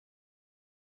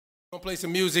Gonna play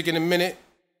some music in a minute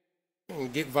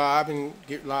and get vibe and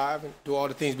get live and do all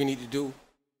the things we need to do.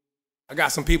 I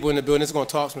got some people in the building that's gonna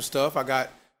talk some stuff. I got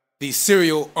the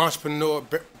serial entrepreneur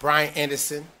Brian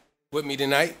Anderson with me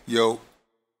tonight. Yo.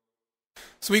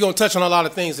 So we're gonna touch on a lot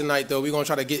of things tonight, though. We're gonna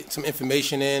try to get some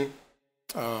information in.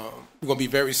 We're gonna be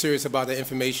very serious about the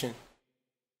information,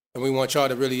 and we want y'all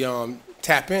to really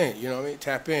tap in. You know what I mean?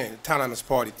 Tap in.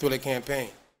 Theautonomousparty, Thriller Campaign.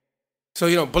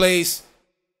 So Blaze,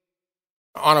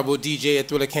 honorable DJ at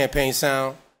Thriller Campaign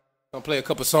Sound, gonna play a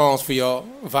couple songs for y'all.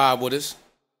 Vibe with us.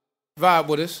 Vibe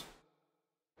with us.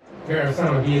 Garrett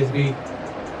Sound of BSB.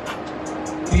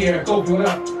 Pierre Kofi, what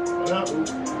up? What up?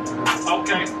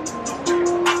 Okay.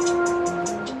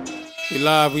 We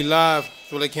live.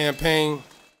 Thriller Campaign.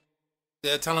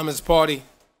 The Theautonomousparty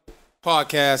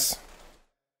podcast.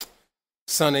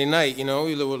 Sunday night, we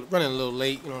running a little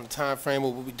late, the time frame,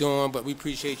 what we'll be doing, but we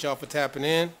appreciate y'all for tapping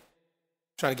in.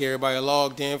 Trying to get everybody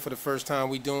logged in for the first time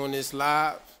we doing this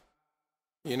live.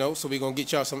 So we're going to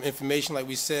get y'all some information like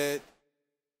we said.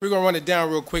 We're going to run it down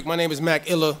real quick. My name is Mac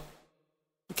Illa,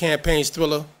 the campaign's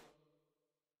Thriller.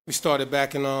 We started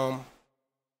back in, we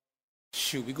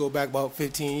go back about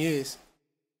 15 years.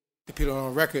 To put it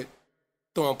on record,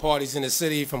 throwing parties in the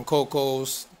city from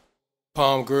Coco's,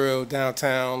 Palm Grill,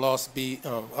 downtown, Las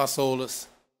Olas,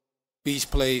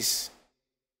 Beach Place.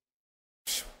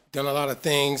 Done a lot of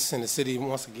things in the city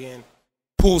once again.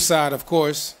 Poolside, of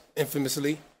course,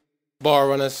 infamously. Bar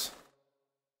runners.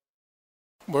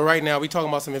 But right now, we're talking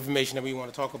about some information that we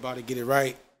want to talk about and get it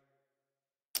right.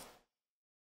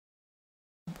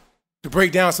 To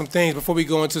break down some things before we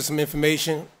go into some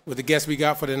information with the guest we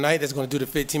got for tonight that's going to do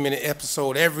the 15-minute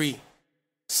episode every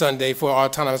Sunday for our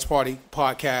Theautonomousparty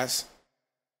podcast.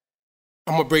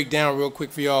 I'm going to break down real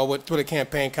quick for y'all what Thriller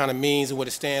Campaign kind of means and what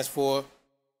it stands for.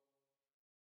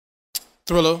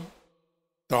 Thriller,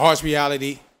 the harsh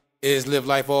reality is live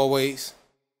life always,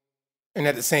 and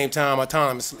at the same time,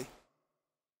 autonomously.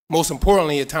 Most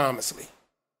importantly, autonomously.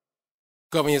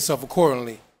 Govern yourself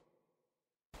accordingly.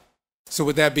 So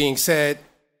with that being said,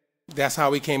 that's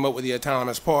how we came up with the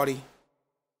Theautonomousparty,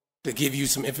 to give you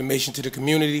some information to the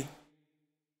community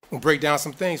and break down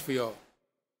some things for y'all.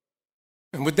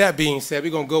 And with that being said,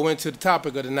 we're going to go into the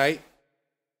topic of the night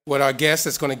with our guest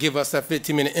that's going to give us that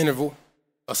 15-minute interval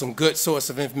of some good source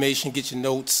of information. Get your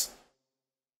notes,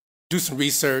 do some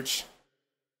research,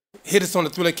 hit us on the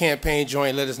Thriller Campaign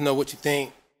joint, let us know what you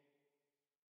think.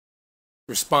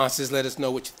 Responses, let us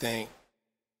know what you think.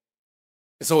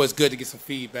 It's always good to get some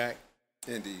feedback.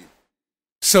 Indeed.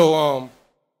 So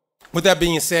with that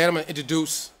being said, I'm going to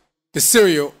introduce the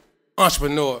serial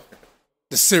entrepreneur,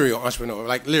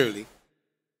 like literally,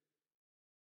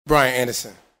 Brian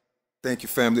Anderson. Thank you,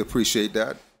 family. Appreciate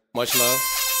that. Much love.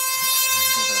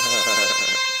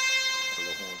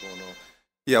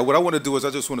 Yeah, what I want to do is I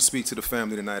just want to speak to the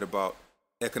family tonight about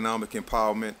economic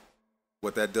empowerment.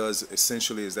 What that does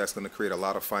essentially is that's going to create a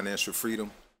lot of financial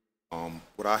freedom.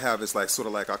 What I have is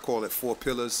I call it 4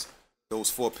 pillars. Those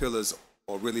 4 pillars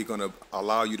are really going to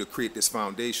allow you to create this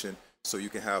foundation so you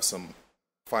can have some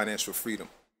financial freedom.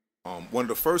 One of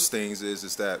the first things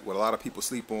is that what a lot of people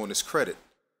sleep on is credit.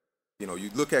 You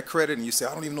look at credit and you say,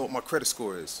 I don't even know what my credit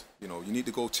score is. You need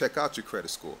to go check out your credit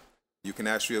score. You can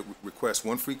actually request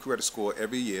 1 free credit score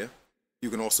every year. You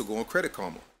can also go on Credit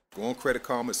Karma. Go on Credit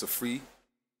Karma. It's a free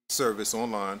service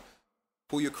online.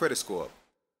 Pull your credit score up.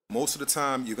 Most of the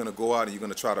time, you're going to go out and you're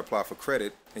going to try to apply for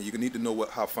credit, and you need to know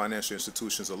how financial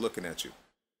institutions are looking at you.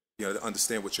 To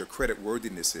understand what your credit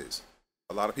worthiness is.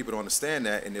 A lot of people don't understand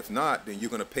that, and if not, then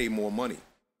you're going to pay more money.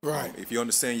 Right. If you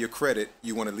understand your credit,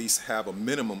 you want to at least have a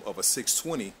minimum of a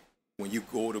 620 when you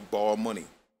go to borrow money.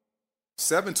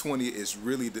 720 is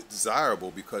really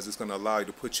desirable because it's going to allow you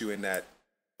to put you in that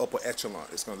upper echelon.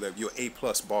 It's going to let you an A+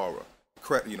 borrower.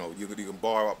 Credit, you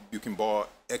can borrow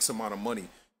X amount of money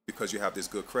because you have this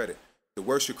good credit. The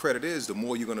worse your credit is, the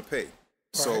more you're going to pay. Right.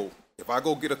 So if I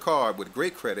go get a car with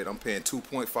great credit, I'm paying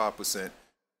 2.5%.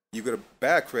 You get a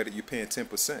bad credit, you're paying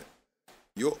 10%.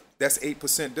 That's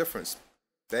 8% difference.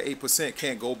 That 8%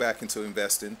 can't go back into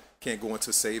investing, can't go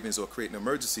into savings or create an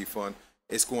emergency fund.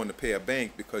 It's going to pay a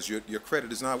bank because your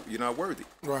credit is you're not worthy.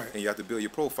 Right. And you have to build your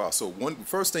profile. So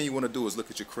first thing you want to do is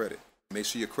look at your credit. Make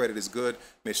sure your credit is good.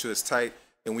 Make sure it's tight.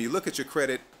 And when you look at your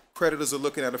credit, creditors are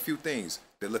looking at a few things.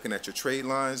 They're looking at your trade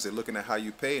lines. They're looking at how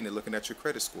you pay, and they're looking at your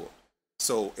credit score.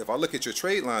 So if I look at your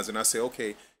trade lines and I say,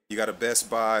 okay, you got a Best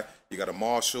Buy, you got a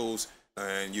Marshalls,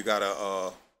 and you got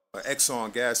a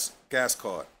Exxon gas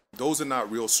card. Those are not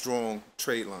real strong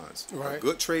trade lines. Right. A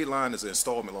good trade line is an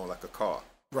installment loan like a car.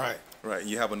 Right. Right. And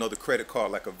you have another credit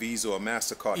card like a Visa or a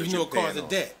MasterCard. Even though a car's a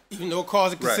debt. Even though a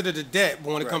car's considered a debt,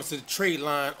 but when it comes to the trade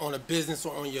line on a business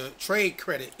or on your trade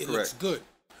credit, it looks good.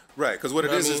 Right. Because what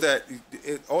it is that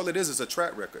all it is a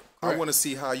track record. I want to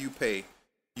see how you pay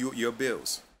your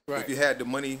bills. Right. If you had the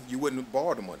money, you wouldn't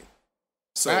borrow the money.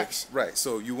 So, Facts. Right.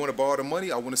 So you want to borrow the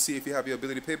money, I want to see if you have the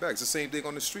ability to pay back. It's the same thing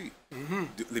on the street.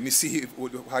 Let me see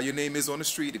how your name is on the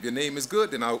street. If your name is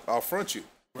good, then I'll front you.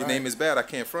 If your name is bad, I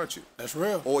can't front you. That's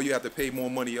real. Or you have to pay more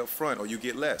money up front, or you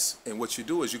get less. And what you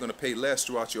do is you're going to pay less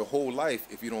throughout your whole life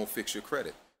if you don't fix your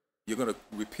credit. You're going to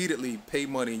repeatedly pay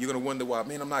money, and you're going to wonder why,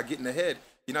 man, I'm not getting ahead.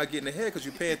 You're not getting ahead because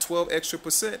you're paying 12% extra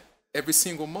every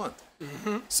single month.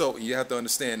 So you have to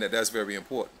understand that that's very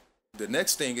important. The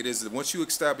next thing it is that once you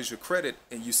establish your credit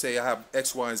and you say I have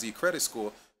X, Y, and Z credit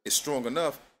score, it's strong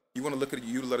enough, you want to look at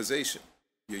your utilization.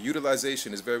 Your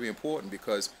utilization is very important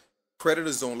because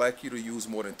creditors don't like you to use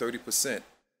more than 30%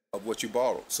 of what you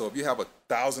borrow. So if you have a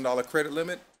 $1,000 credit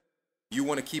limit, you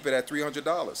want to keep it at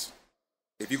 $300.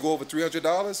 If you go over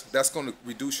 $300, that's going to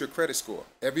reduce your credit score.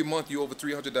 Every month you over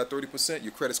 300, that 30%,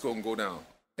 your credit score can go down.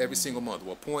 Every single month,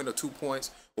 or a point or 2 points,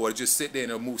 or it'll just sit there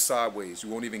and it'll move sideways. You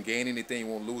won't even gain anything, you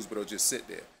won't lose, but it'll just sit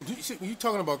there. When you're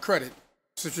talking about credit,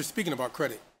 since you're speaking about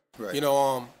credit, right. you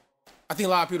know, I think a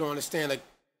lot of people don't understand, like,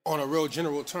 on a real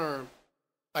general term,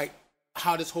 like,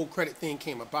 how this whole credit thing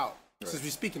came about. Right. Since we're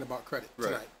speaking about credit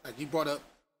tonight. Right. Like, you brought up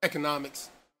economics,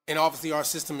 and obviously our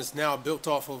system is now built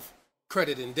off of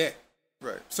credit and debt.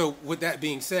 Right. So with that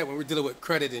being said, when we're dealing with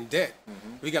credit and debt,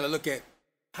 we got to look at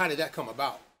how did that come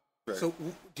about. Right. So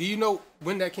do you know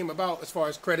when that came about as far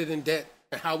as credit and debt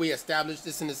and how we established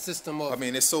this in the system of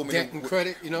there's so many debt and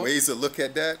credit, you know? ways to look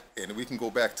at that, and we can go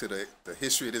back to the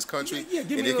history of this country,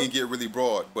 and it can get really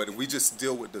broad. But if we just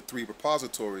deal with the three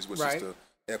repositories, which is the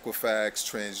Equifax,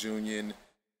 TransUnion,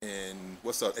 and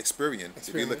Experian.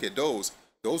 If you look at those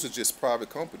are just private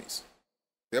companies.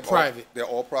 They're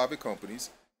all private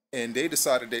companies, and they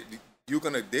decided that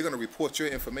they're gonna report your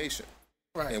information.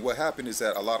 Right. And what happened is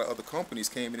that a lot of other companies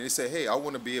came in and they said, hey, I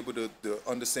want to be able to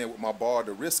understand what my bar,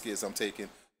 the risk is I'm taking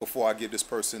before I give this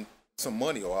person some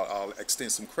money, or I'll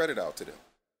extend some credit out to them.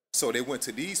 So they went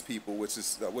to these people, which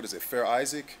is, Fair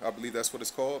Isaac, I believe that's what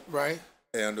it's called. Right.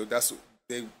 And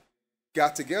they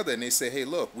got together and they say, hey,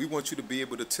 look, we want you to be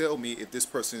able to tell me if this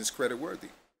person is credit worthy.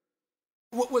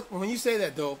 When you say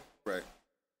that, though, right,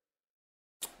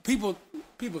 people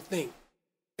think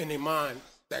in their mind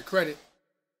that credit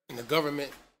and the government,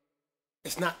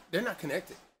 they're not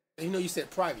connected. And you know, you said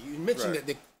private. You mentioned that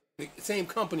the same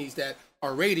companies that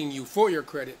are rating you for your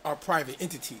credit are private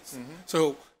entities.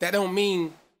 So that don't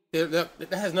mean that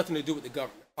has nothing to do with the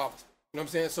government, obviously. You know what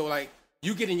I'm saying? So like,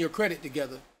 you getting your credit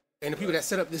together, and the people that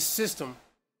set up this system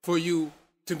for you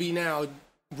to be now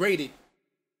rated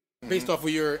based off of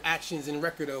your actions and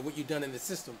record of what you've done in the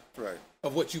system, right,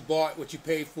 of what you bought, what you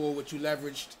paid for, what you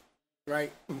leveraged,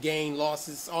 right, gain,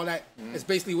 losses, all that. It's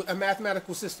basically a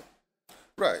mathematical system.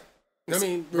 Right. You know what I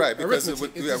mean? Right, because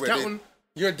it's counting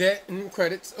your debt and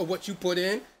credits of what you put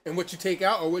in and what you take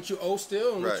out, or what you owe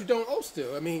still and what you don't owe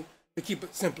still. I mean, to keep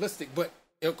it simplistic, but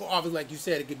obviously, like you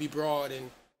said, it could be broad. And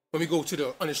when we go to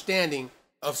the understanding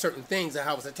of certain things and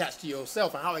how it's attached to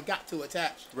yourself and how it got to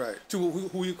attach to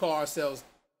who you call ourselves,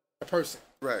 a person.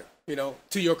 Right. You know,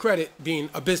 to your credit being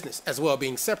a business as well,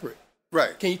 being separate.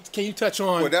 Right. Can you touch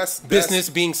on business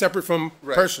being separate from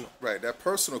personal? Right. That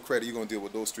personal credit, you're going to deal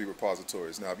with those three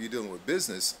repositories. Now, if you're dealing with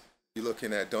business, you're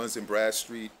looking at Duns and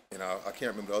Bradstreet, and I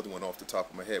can't remember the other one off the top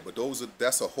of my head, but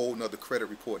that's a whole nother credit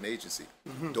reporting agency.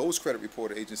 Those credit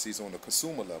reporting agencies on the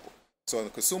consumer level. So on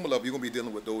the consumer level, you're going to be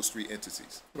dealing with those three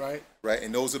entities. Right. Right.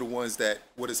 And those are the ones that,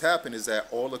 what has happened is that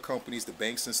all the companies, the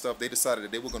banks and stuff, they decided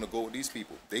that they were going to go with these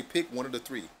people. They picked one of the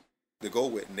three to go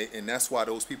with, and that's why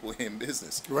those people are in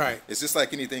business. Right. It's just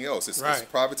like anything else. It's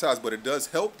privatized, but it does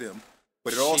help them.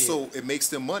 But it makes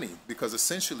them money, because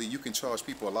essentially you can charge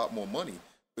people a lot more money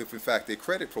if in fact their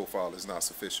credit profile is not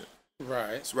sufficient.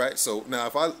 Right. Right. So now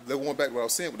if going back to what I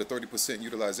was saying with the 30%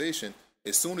 utilization,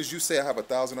 as soon as you say I have a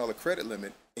 $1,000 credit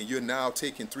limit and you're now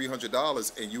taking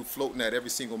 $300 and you floating that every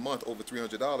single month over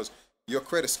 $300, your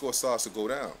credit score starts to go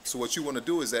down. So what you want to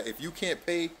do is that if you can't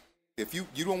pay, if you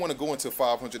don't want to go into a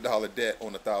 $500 debt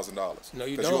on $1,000. No,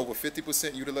 you don't. Because you're over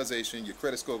 50% utilization, your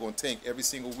credit score going to tank every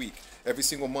single week. Every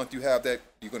single month you have that,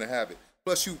 you're going to have it.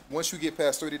 Plus, once you get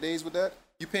past 30 days with that,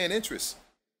 you're paying interest.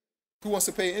 Who wants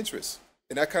to pay interest?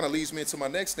 And that kind of leads me into my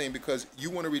next thing, because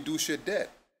you want to reduce your debt.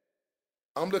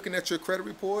 I'm looking at your credit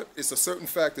report. It's a certain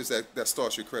factors that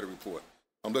starts your credit report.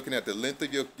 I'm looking at the length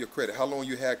of your credit, how long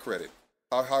you had credit,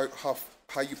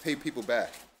 how you pay people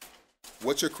back,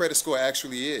 what your credit score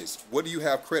actually is, what do you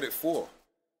have credit for?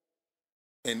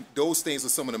 And those things are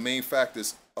some of the main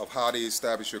factors of how they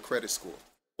establish your credit score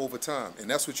over time. And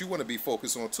that's what you want to be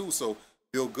focused on too. So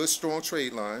build good, strong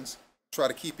trade lines. Try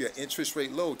to keep your interest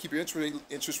rate low. Keep your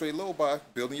interest rate low by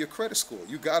building your credit score.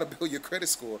 You got to build your credit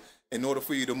score in order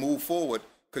for you to move forward,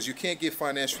 because you can't get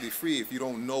financially free if you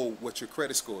don't know what your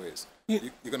credit score is. You're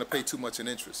going to pay too much in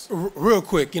interest. Real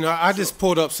quick, I just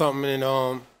pulled up something, and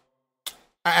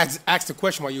I asked a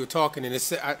question while you were talking, and it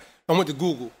said I went to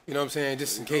Google, you know what I'm saying,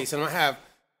 just in case. And I'm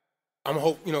gonna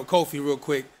hope, Kofi, real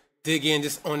quick, dig in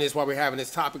just on this while we're having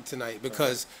this topic tonight,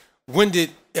 because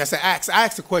I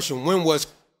asked the question, when was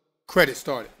credit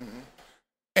started? Mm-hmm.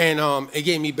 And it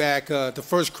gave me back the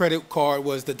first credit card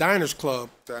was the Diners Club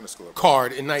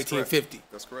card in 1950.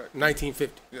 That's correct.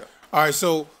 1950. Yeah. All right,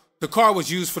 so the card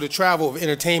was used for the travel of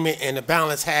entertainment, and the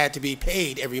balance had to be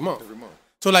paid every month.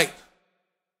 So like,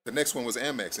 the next one was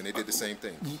Amex, and they did the same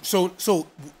thing. So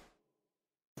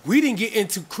we didn't get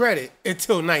into credit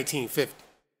until 1950.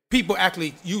 People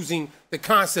actually using the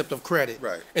concept of credit,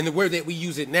 right, and the word that we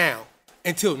use it now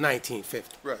until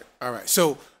 1950. Right. All right.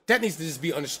 So that needs to just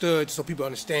be understood so people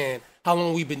understand how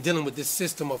long we've been dealing with this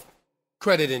system of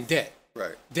credit and debt.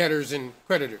 Right. Debtors and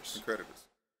creditors. And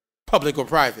Public or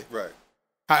private. Right.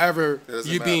 However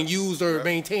you're being used or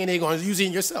maintained, they're going to use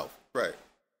it yourself. Right.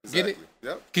 Exactly. Get it?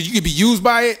 Yep. Because you could be used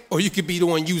by it, or you could be the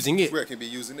one using it. Right, can be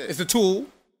using it. It's a tool,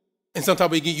 and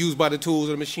sometimes you get used by the tools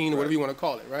or the machine or whatever you want to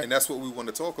call it, right? And that's what we want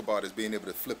to talk about, is being able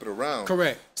to flip it around.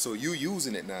 Correct. So you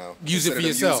using it now. Use it for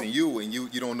yourself. Using you, and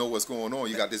you don't know what's going on.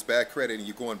 You got this bad credit, and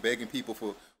you're going begging people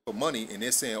for money, and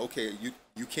they're saying, okay,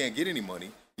 you can't get any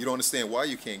money. You don't understand why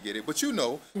you can't get it, but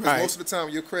because most of the time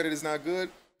your credit is not good.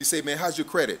 You say, man, how's your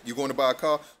credit? You going to buy a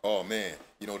car? Oh man,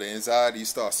 the anxiety. You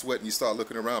start sweating. You start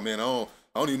looking around, man. I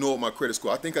don't even know what my credit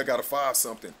score. I think I got a 5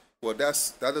 something. Well,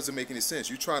 that doesn't make any sense.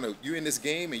 You're in this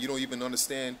game and you don't even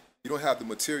understand. You don't have the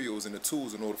materials and the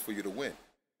tools in order for you to win.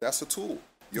 That's a tool.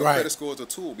 Your credit score is a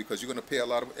tool, because you're going to pay a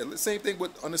lot of. Same thing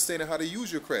with understanding how to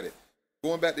use your credit.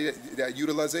 Going back to that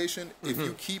utilization, if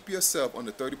you keep yourself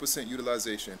under 30%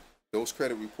 utilization, those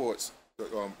credit reports,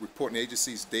 reporting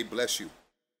agencies, they bless you.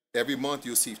 Every month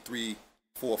you'll see 3,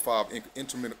 4, 5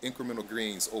 incremental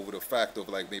gains over the fact of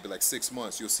maybe 6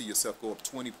 months. You'll see yourself go up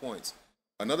 20 points.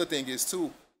 Another thing is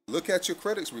too, look at your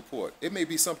credit report. It may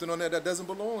be something on there that doesn't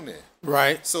belong there.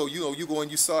 Right. So you go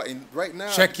and you saw, and right now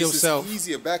check yourself. It's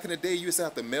easier. Back in the day, you used to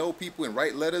have to mail people and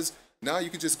write letters. Now you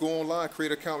can just go online,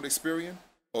 create an account with Experian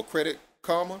or Credit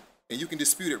Karma, and you can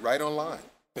dispute it right online.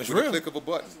 That's with real. a click of a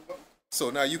button. So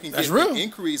now you can get an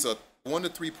increase of 1 to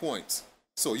 3 points.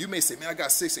 So you may say, man, I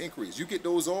got 6 inquiries. You get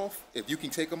those off. If you can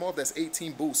take them off, that's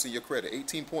 18 boosts in your credit.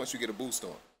 18 points you get a boost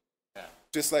on. Yeah.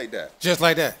 Just like that. Just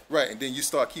like that. Right. And then you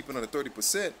start keeping on the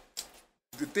 30%.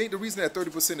 The reason that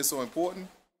 30% is so important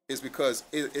is because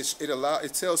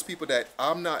it tells people that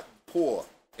I'm not poor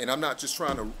and I'm not just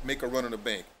trying to make a run on the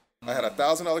bank. I had a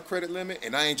 $1,000 credit limit,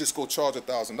 and I ain't just go charge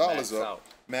 $1,000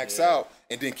 max out,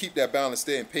 and then keep that balance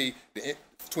there and pay the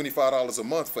 $25 a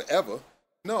month forever.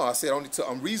 No, I said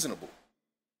I'm reasonable.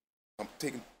 I'm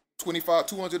taking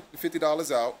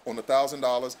 $250 out on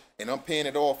 $1,000, and I'm paying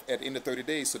it off at the end of 30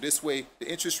 days. So this way, the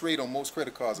interest rate on most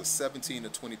credit cards is 17 to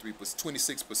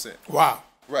 26%. Wow.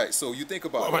 Right. So you think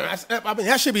about it.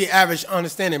 That should be average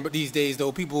understanding, but these days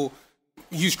though, people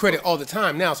use credit all the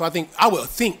time now. So I would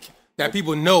think that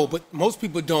people know, but most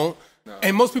people don't. No.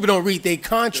 And most people don't read their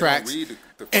contracts. They don't read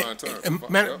the fine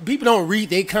terms. People don't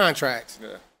read their contracts.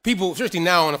 Yeah. People, especially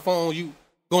now on the phone, you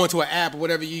go into an app or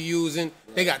whatever you're using,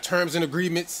 they got terms and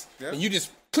agreements, and you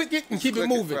just click it and keep it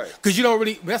moving. Because you don't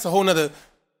really, that's a whole nother,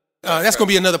 that's going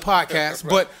to be another podcast.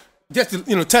 But just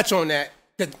to touch on that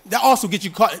also gets you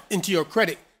caught into your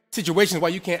credit situations why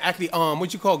you can't actually,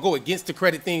 go against the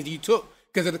credit things that you took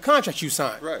because of the contract you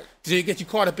signed. Right. So you get you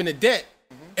caught up in the debt.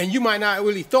 And you might not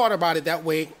really thought about it that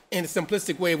way, in a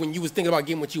simplistic way, when you was thinking about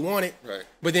getting what you wanted. Right.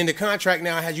 But then the contract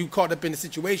now has you caught up in a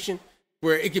situation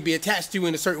where it could be attached to you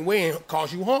in a certain way and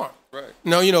cause you harm. Right.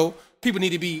 No, people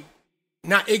need to be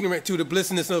not ignorant to the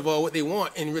blissness of what they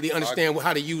want and really understand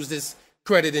how to use this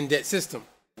credit and debt system.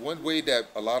 One way that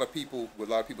a lot of people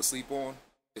sleep on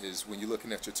is when you're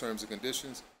looking at your terms and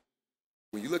conditions.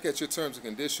 When you look at your terms and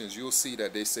conditions, you'll see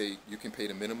that they say you can pay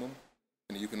the minimum.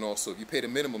 And you can also, if you pay the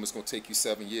minimum, it's going to take you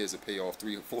 7 years to pay off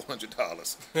 $300 or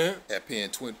 $400 at paying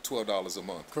 $12 a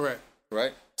month. Correct.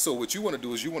 Right? So what you want to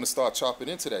do is you want to start chopping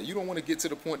into that. You don't want to get to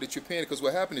the point that you're paying, because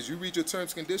what happens is you read your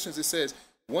terms and conditions, it says,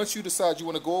 once you decide you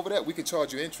want to go over that, we can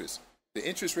charge you interest. The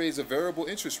interest rate is a variable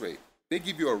interest rate. They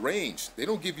give you a range. They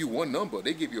don't give you one number.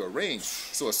 They give you a range.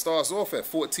 So it starts off at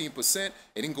 14%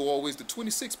 and then go always to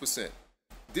 26%.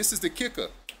 This is the kicker.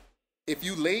 If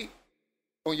you late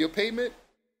on your payment,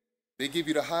 They give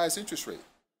you the highest interest rate.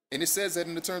 And it says that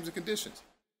in the terms and conditions.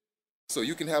 So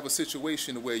you can have a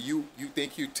situation where you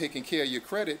think you're taking care of your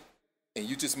credit and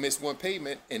you just missed one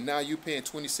payment and now you're paying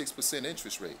 26%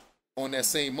 interest rate on that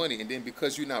same money. And then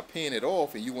because you're not paying it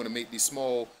off and you want to make these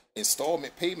small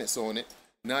installment payments on it,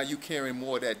 now you're carrying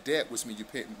more of that debt, which means you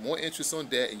pay more interest on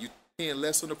debt and you're paying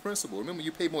less on the principal. Remember,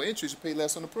 you pay more interest, you pay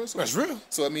less on the principal. That's real.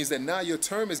 So it means that now your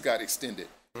term has got extended.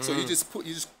 So you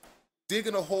just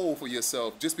digging a hole for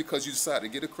yourself just because you decided to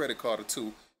get a credit card or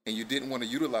two and you didn't want to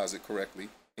utilize it correctly.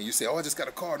 And you say, oh, I just got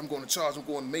a card, I'm going to charge, I'm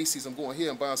going to Macy's, I'm going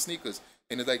here, I'm buying sneakers.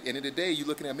 And it's like, end of the day, you're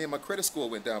looking at, man, my credit score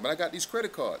went down, but I got these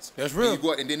credit cards. That's real. And you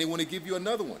go out, and then they want to give you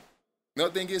another one.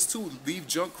 Another thing is, too, leave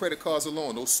junk credit cards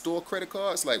alone. Those store credit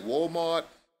cards like Walmart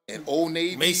and Old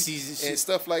Navy, Macy's and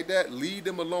stuff like that, leave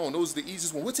them alone. Those are the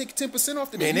easiest ones. We'll take 10%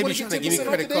 off today. Man, they be trying to give me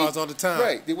credit cards all the time.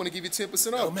 Right, they want to give you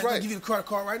 10% off. Man, right. I'll give you the credit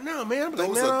card right now, man. I'm Those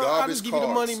like, man, are I'll garbage just give you the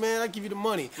cards. money, man. I'll give you the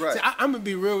money. Right. See, I'm going to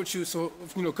be real with you. So,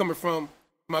 coming from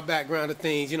my background of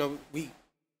things, you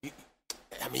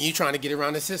trying to get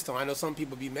around the system. I know some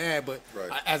people be mad, but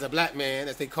as a black man,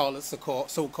 as they call it,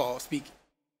 so-called speaking,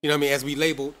 as we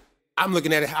labeled, I'm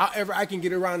looking at it however I can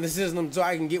get around the system so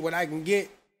I can get what I can get.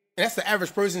 And that's the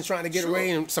average person trying to get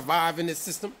away and survive in this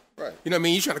system. Right. You know what I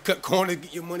mean? You're trying to cut corners,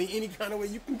 get your money any kind of way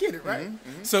you can get it, right?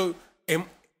 Mm-hmm. So in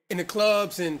the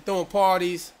clubs and throwing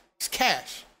parties, it's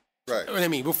cash. Right. You know what I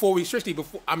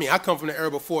mean? I come from the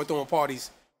era before throwing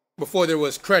parties, before there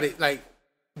was credit, like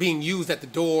being used at the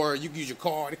door. You use your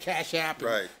card, the cash app.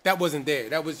 Right. That wasn't there.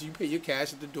 That was, you pay your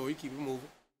cash at the door, you keep it moving.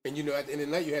 And at the end of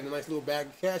the night, you had a nice little bag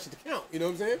of cash at the count. You know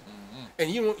what I'm saying? Mm-hmm. And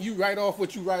you write off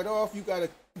what you write off. You got to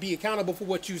be accountable for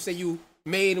what you say you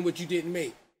made and what you didn't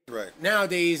make. Right.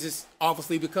 Nowadays, it's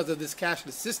obviously because of this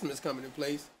cashless system that's coming in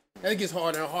place, and it gets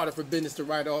harder and harder for business to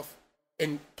write off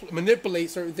and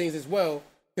manipulate certain things as well.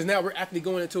 Because now we're actually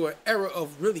going into an era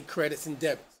of really credits and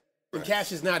debits. And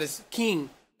cash is not as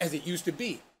king as it used to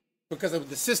be because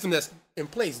of the system that's in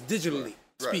place, digitally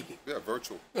speaking. Yeah,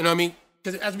 virtual. You know what I mean?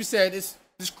 Because as we said, it's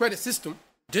this credit system,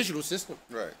 digital system.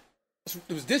 Right.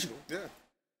 It was digital. Yeah.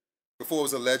 Before it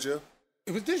was a ledger.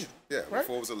 It was digital. Yeah, right?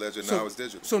 before it was a ledger, now it's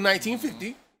digital. So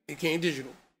 1950, it came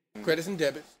digital. Credits and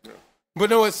debits. Yeah. But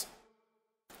no, it's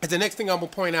the next thing I'm going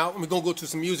to point out, and we're going to go to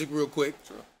some music real quick.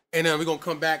 Sure. And then we're going to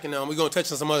come back and we're going to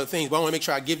touch on some other things. But I want to make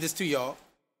sure I give this to y'all,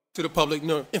 to the public,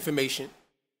 information.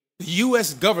 The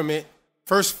U.S. government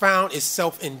first found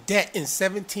itself in debt in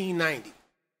 1790.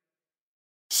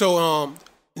 So,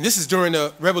 and this is during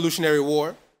the Revolutionary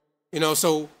War.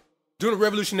 So during the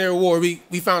Revolutionary War,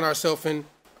 we found ourselves in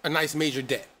a nice major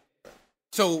debt.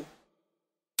 So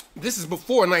this is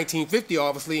before 1950,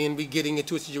 obviously, and we getting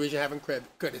into a situation having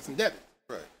credits and debits.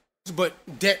 Right. But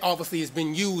debt obviously has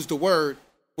been used, the word,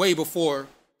 way before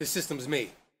the system is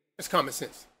made. It's common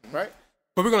sense, right?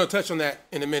 But we're going to touch on that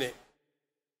in a minute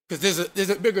because there's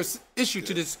a bigger issue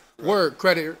to this word,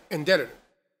 creditor and debtor.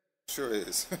 Sure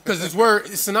is. Because this word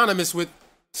is synonymous with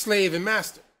slave and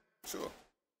master. Sure.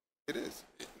 It is.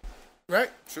 Right?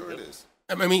 Sure it is.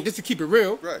 I mean, just to keep it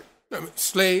real. Right.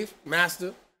 Slave,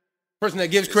 master, person that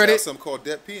gives It's credit. something called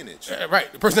debt peonage.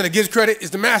 Right. The person that gives credit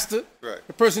is the master. Right.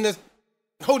 The person that's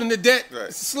holding the debt Right.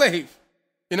 is the slave.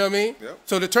 You know what I mean? Yep.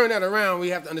 So to turn that around, we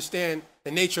have to understand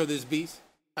the nature of this beast.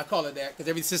 I call it that because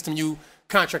every system you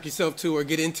contract yourself to or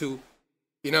get into,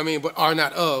 you know what I mean, but are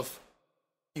not of,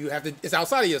 you have to, it's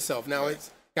outside of yourself. Now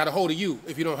it's got a hold of you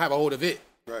if you don't have a hold of it.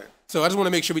 Right. So I just want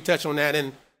to make sure we touch on that.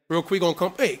 And real quick, gonna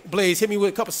come, hey, Blaze, hit me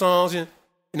with a couple songs in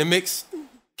the mix.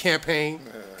 Campaign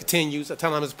continues.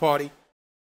 Autonomous Party.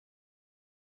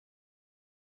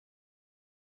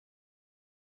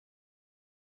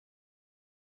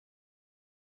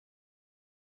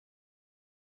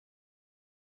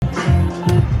 I'm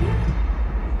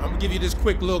gonna give you this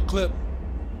quick little clip.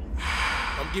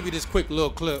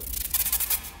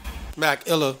 Mac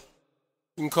Illa.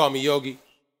 You can call me Yogi.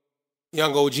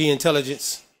 Young OG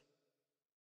intelligence.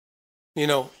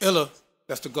 Illa,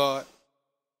 that's the God.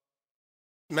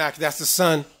 Mac, that's the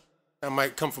son. I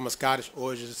might come from a Scottish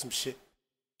origin or some shit.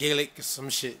 Gaelic or some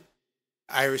shit.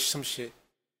 Irish, some shit.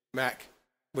 Mac,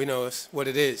 we know it's what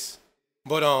it is.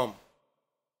 But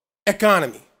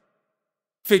economy.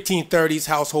 1530s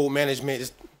household management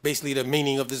is basically the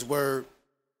meaning of this word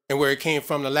and where it came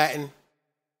from, the Latin.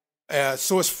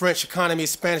 Source French economy,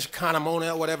 Spanish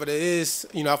economona, whatever it is.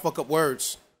 I fuck up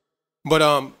words.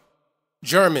 But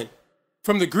German,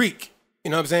 from the Greek,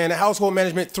 you know what I'm saying? The household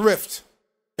management, thrift.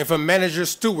 And from manager,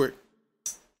 steward.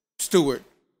 So,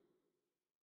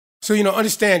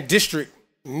 understand district,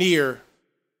 near,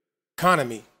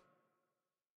 economy,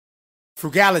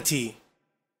 frugality,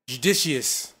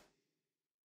 judicious,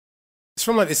 It's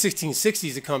from like the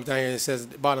 1660s. It comes down here and it says at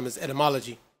the bottom is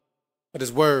etymology of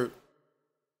this word.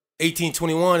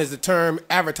 1821 is the term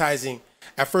advertising.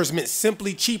 At first meant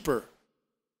simply cheaper,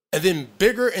 and then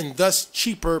bigger and thus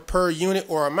cheaper per unit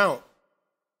or amount.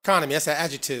 Economy, that's an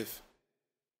adjective.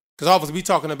 Because obviously we're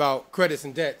talking about credits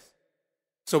and debts.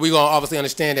 So we're going to obviously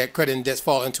understand that credit and debts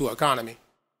fall into economy,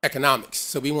 economics.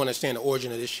 So we want to understand the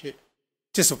origin of this shit.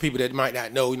 Just for people that might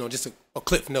not know, just a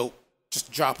cliff note, just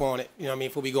to drop on it, you know what I mean,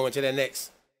 before we go into that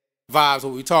next vibes,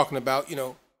 what we're talking about,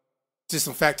 just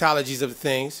some factologies of the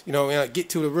things, get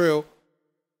to the real.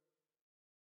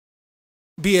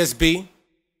 BSB.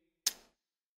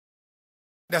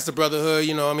 That's the brotherhood,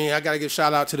 I got to give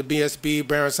shout out to the BSB,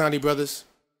 Baron Sandy brothers.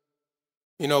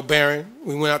 Baron,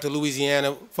 we went out to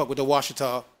Louisiana, fuck with the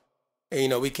Washita,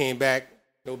 and, we came back,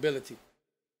 nobility.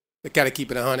 We got to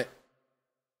keep it 100.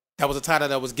 That was a title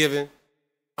that was given,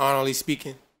 honorably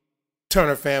speaking.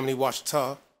 Turner family,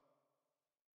 Washita.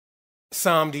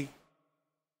 Samdi.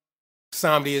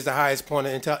 Samdi is the highest point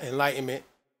of enlightenment.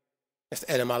 That's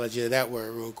the etymology of that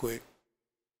word real quick.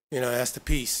 That's the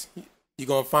peace. You're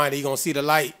going to find it. You're going to see the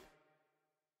light.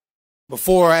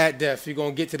 Before or at death, you're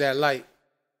going to get to that light.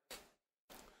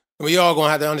 And we all going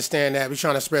to have to understand that. We're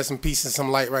trying to spread some peace and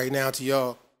some light right now to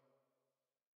y'all.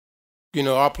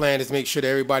 Our plan is to make sure that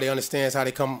everybody understands how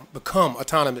they become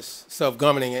autonomous,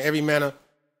 self-governing in every manner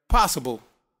possible.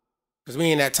 Because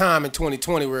we in that time in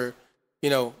 2020 where,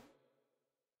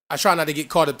 I try not to get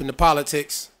caught up in the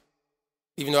politics.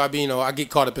 Even though I get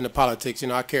caught up in the politics,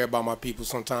 I care about my people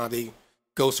sometimes. They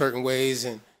go certain ways,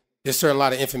 and there's certain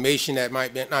lot of information that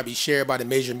might not be shared by the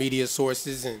major media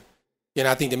sources. And,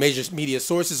 I think the major media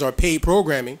sources are paid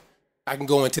programming. I can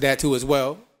go into that too as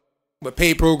well. But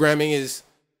paid programming is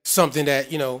something that,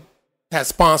 has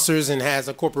sponsors and has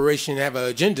a corporation have an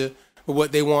agenda for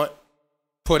what they want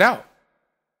put out.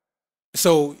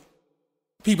 So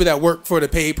people that work for the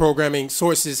paid programming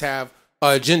sources have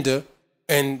an agenda,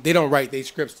 and they don't write their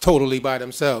scripts totally by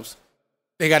themselves.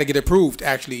 They got to get approved,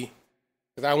 actually.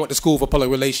 Because I went to school for public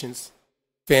relations,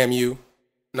 FAMU,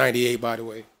 98, by the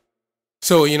way.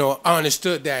 So, I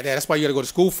understood that. That's why you got to go to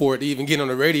school for it to even get on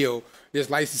the radio. There's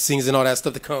licensings and all that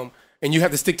stuff to come. And you have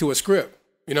to stick to a script.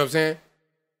 You know what I'm saying?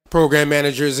 Program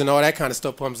managers and all that kind of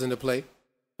stuff comes into play.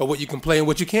 But what you can play and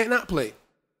what you can't not play.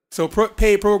 So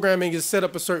paid programming is set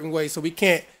up a certain way. So we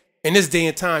can't, in this day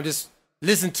and time, just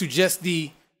listen to just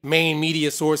the main media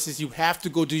sources. You have to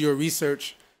go do your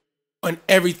research on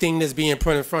everything that's being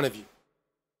put in front of you.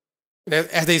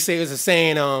 As they say, there's a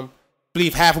saying,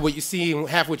 believe half of what you see and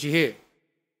half what you hear.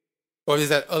 Or is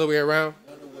that other way around?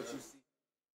 None of what you see.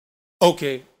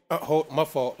 Okay. My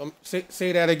fault.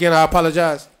 Say that again. I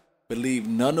apologize. Believe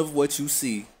none of what you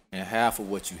see and half of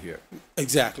what you hear.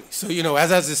 Exactly. So,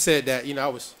 as I just said that, I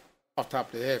was off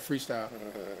top of the head, freestyle.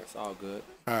 It's all good.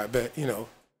 All right, but,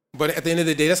 but at the end of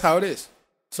the day, that's how it is.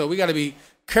 So we got to be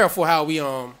careful how we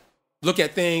look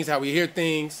at things, how we hear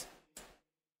things,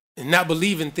 and not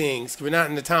believe in things. We're not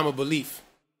in the time of belief.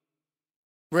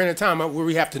 We're in a time where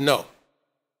we have to know.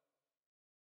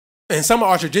 And some of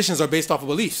our traditions are based off of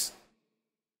beliefs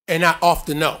and not off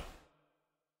the know.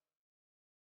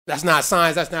 That's not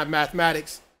science. That's not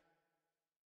mathematics.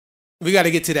 We got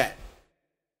to get to that.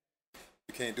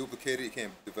 You can't duplicate it. You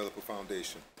can't develop a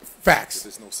foundation. Facts.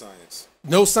 There's no science.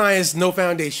 No science, no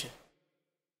foundation.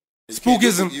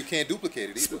 Spookism. You can't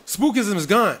duplicate it either. Spookism is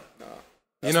gone. Nah.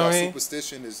 That's what I mean?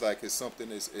 Superstition is like it's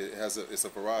a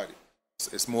variety.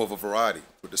 It's more of a variety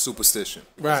with the superstition.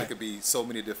 Because right. It could be so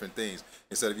many different things.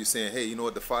 Instead of you saying, hey, you know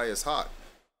what, the fire is hot.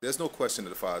 There's no question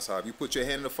that the fire is hot. If you put your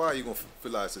hand in the fire, you're going to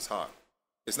realize it's hot.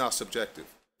 It's not subjective.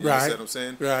 You understand what I'm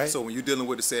saying? Right. So when you're dealing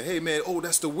with it, say, hey, man, oh,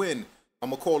 that's the wind.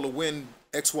 I'm going to call the wind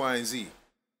X, Y, and Z.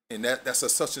 And that's a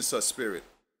such and such spirit.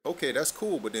 Okay, that's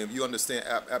cool. But then if you understand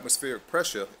atmospheric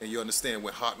pressure and you understand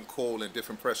when hot and cold and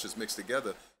different pressures mix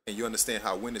together and you understand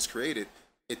how wind is created,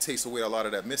 it takes away a lot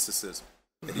of that mysticism.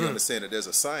 And you understand that there's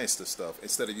a science to stuff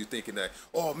instead of you thinking that,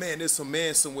 oh man, there's some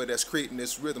man somewhere that's creating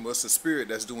this rhythm, or it's a spirit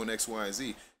that's doing X, Y, and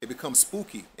Z. It becomes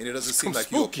spooky, and it doesn't seem like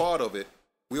you're a part of it.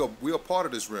 We are part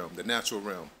of this realm, the natural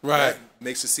realm. Right. That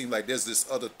makes it seem like there's this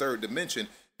other third dimension,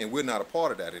 and we're not a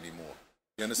part of that anymore.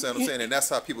 You understand what I'm saying? And that's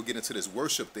how people get into this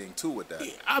worship thing too with that.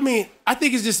 I mean, I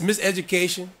think it's just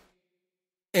miseducation,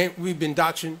 and we've been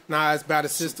doctrinized by the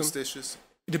system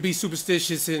to be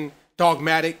superstitious and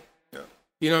dogmatic. Yeah.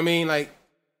 You know what I mean? Like.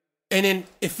 And then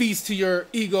it feeds to your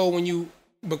ego when you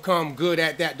become good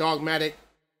at that dogmatic.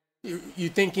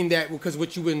 You're thinking that because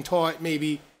what you've been taught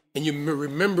maybe, and you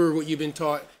remember what you've been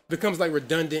taught, becomes like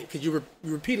redundant because you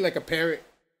repeat it like a parrot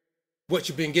what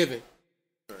you've been given.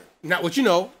 Right. Not what you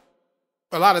know.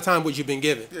 a lot of time what you've been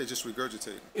given. Yeah, just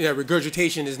regurgitate. Yeah,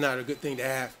 regurgitation is not a good thing to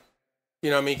have. You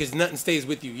know what I mean? Because nothing stays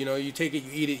with you. You know, you take it,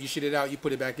 you eat it, you shit it out, you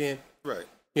put it back in. Right.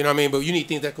 You know what I mean? But you need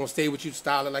things that's going to stay with you,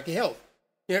 style it like your health.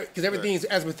 Yeah, because everything is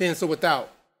as within, so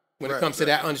without when it comes to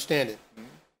that understanding.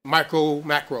 Micro,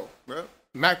 macro. Right.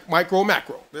 Micro,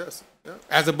 macro. Yes. Yeah.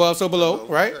 As above, so below,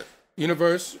 right?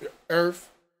 Universe, earth.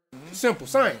 Simple,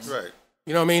 science. Right.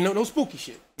 You know what I mean? No spooky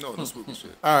shit. No spooky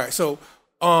shit. All right, so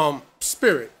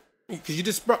spirit. Because you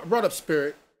just brought up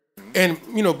spirit. And,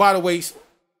 you know, by the way,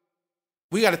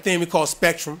 we got a thing we call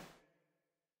spectrum.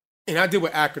 And I deal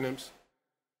with acronyms.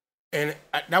 And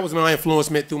that was my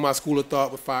influencement through my school of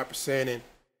thought with 5% and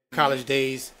college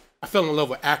days. I fell in love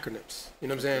with acronyms. You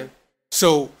know what I'm saying?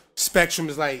 So spectrum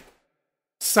is like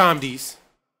SOMDs,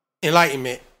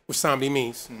 enlightenment, which SOMD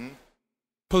means.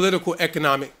 Political,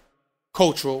 economic,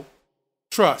 cultural,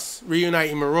 trust,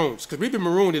 reuniting maroons. Because we've been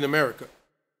marooned in America.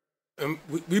 And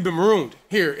we've been marooned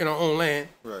here in our own land,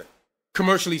 Right.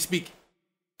 commercially speaking.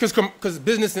 Because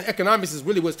business and economics is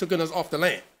really what's taking us off the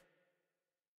land.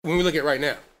 When we look at right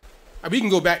now. We can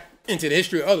go back into the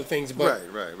history of other things, but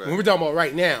Right. when we're talking about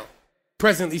right now,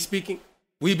 presently speaking,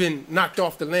 we've been knocked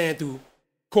off the land through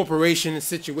corporations and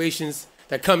situations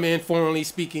that come in, foreignly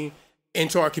speaking,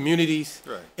 into our communities,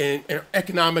 Right. and are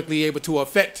economically able to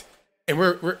affect, and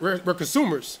we're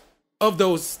consumers of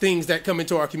those things that come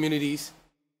into our communities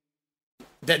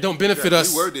that don't benefit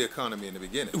us. We were the economy in the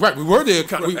beginning. Right, we were the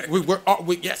economy. Right.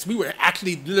 We were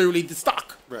actually literally the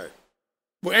stock. Right.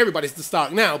 Well, everybody's the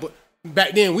stock now, but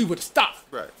back then we were the stock.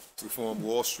 Right. We formed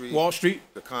Wall Street. Wall Street.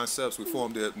 The concepts. We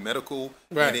formed the medical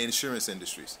Right. and the insurance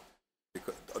industries.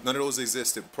 Because none of those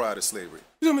existed prior to slavery.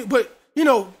 You know what I mean? But, you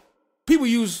know, people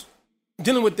use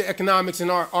dealing with the economics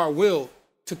and our will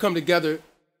to come together.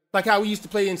 Like how we used to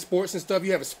play in sports and stuff.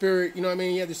 You have a spirit, you know what I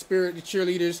mean? You have the spirit, the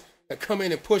cheerleaders that come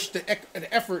in and push the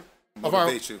effort of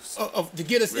Motivate you. to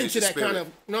get us Raise into your that kind spirit. of,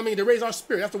 you know what I mean? To raise our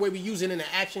spirit. That's the way we use it in an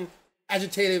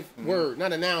agitative word.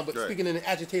 Not a noun, but Right. speaking in an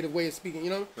agitative way of speaking, you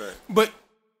know? Right. But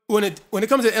when it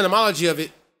comes to the etymology of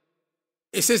it,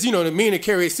 it says, you know, the meaning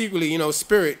carry secretly, you know,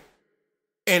 spirit.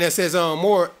 And it says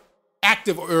more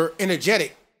active or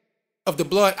energetic of the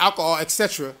blood, alcohol,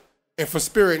 etc. And from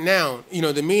spirit noun, you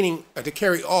know, the meaning to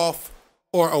carry off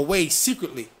or away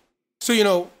secretly. So, you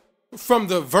know, from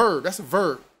the verb, that's a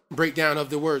verb breakdown of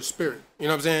the word spirit. You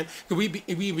know what I'm saying? Because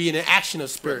we be in an action of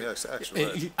spirit. Right, yeah, action,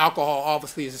 And right. alcohol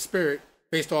obviously is a spirit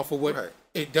based off of what Right.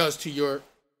 it does to your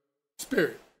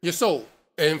spirit, your soul.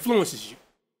 It influences you.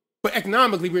 But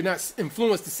economically, we're not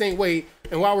influenced the same way.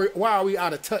 And why are we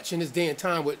out of touch in this day and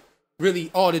time with really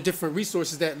all the different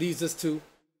resources that leads us to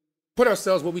put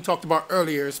ourselves, what we talked about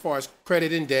earlier as far as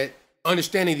credit and debt,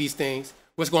 understanding these things,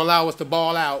 what's going to allow us to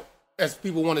ball out as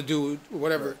people want to do,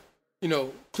 whatever, Right. you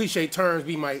know, cliche terms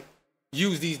we might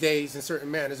use these days in certain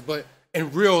manners, but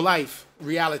in real life,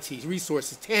 realities,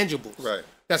 resources, tangibles, Right.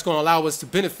 that's going to allow us to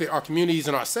benefit our communities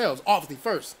and ourselves, obviously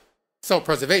first,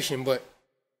 self-preservation, but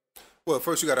Well,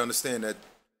 first you got to understand that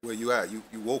where you at. You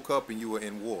woke up and you were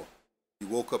in war. You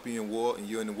woke up and you're in war and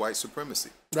you're in white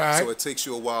supremacy. Right. So it takes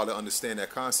you a while to understand that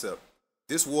concept.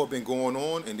 This war been going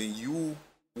on, and then you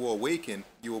were awakened.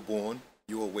 You were born.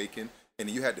 You were awakened, and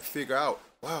then you had to figure out,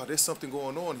 wow, there's something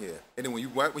going on here. And then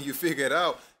when you figure it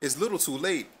out, it's little too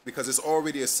late because it's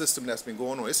already a system that's been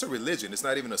going on. It's a religion. It's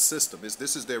not even a system.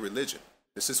 This is their religion.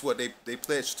 This is what they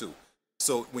pledge to.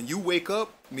 So when you wake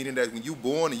up, meaning that when you're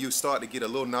born and you start to get a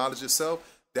little knowledge yourself,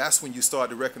 that's when you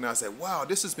start to recognize that, wow,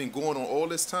 this has been going on all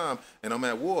this time, and I'm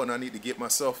at war, and I need to get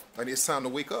myself, it's time to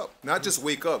wake up. Not just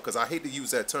wake up, because I hate to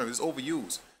use that term. It's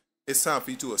overused. It's time for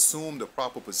you to assume the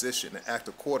proper position and act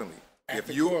accordingly. If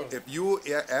you're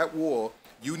at war,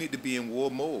 you need to be in war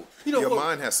mode. You know, your well,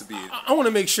 mind has to be. I want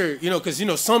to make sure, you know, because, you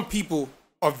know, some people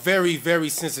are very, very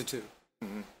sensitive.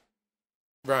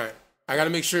 Brian, I got to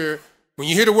make sure when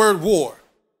you hear the word war,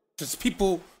 just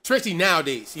people, especially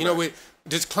nowadays, you know, with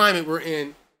this climate we're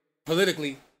in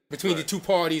politically between the two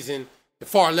parties and the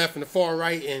far left and the far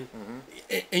right, and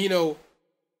you know,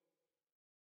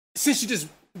 since you just,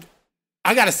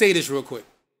 I got to say this real quick.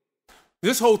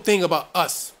 This whole thing about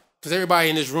us, because everybody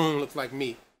in this room looks like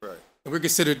me. Right. And we're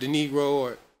considered the Negro,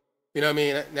 or, you know what I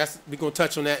mean? We're going to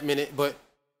touch on that in a minute. But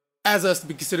as us to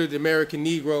be considered the American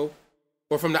Negro,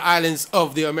 or from the islands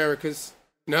of the Americas,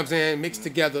 you know what I'm saying, mixed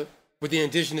together with the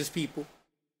indigenous people,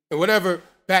 and whatever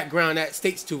background that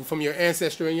states to from your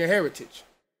ancestry and your heritage.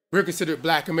 We're considered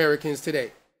Black Americans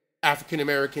today. African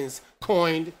Americans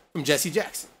coined from Jesse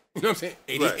Jackson. You know what I'm saying?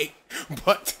 88. Right.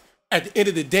 But at the end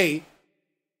of the day,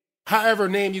 however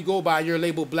name you go by, you're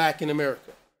labeled Black in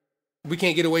America. We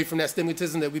can't get away from that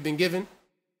stigmatism that we've been given.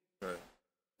 Right.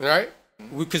 All right?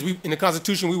 Because in the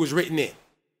Constitution, we was written in.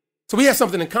 So we have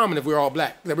something in common if we're all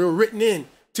black. That we were written in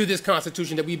to this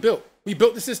Constitution that we built. We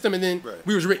built the system, and then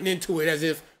we was written into it as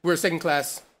if we're a second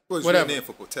class. Well, it's whatever. written in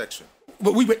for protection.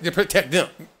 But we to protect them,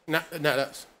 not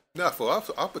us. Not for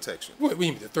our protection. What we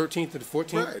mean, the 13th to the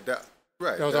 14th?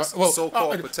 Right. That was That's our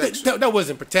so-called protection. That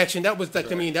wasn't protection. That was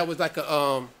like I mean, that was like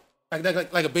a like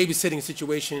a babysitting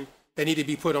situation that needed to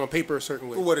be put on paper a certain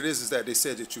way. Well, what it is that they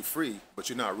said that you're free, but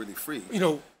you're not really free. You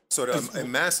know. So the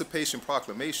Emancipation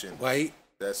Proclamation. Wait.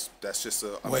 That's just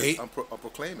a. I'm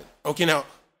proclaiming. Okay, now.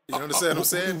 You understand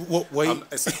what I'm saying? Wait.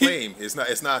 It's a claim.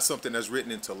 It's not something that's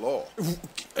written into law.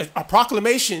 A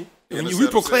proclamation. When you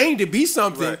proclaim to be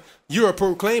something, you're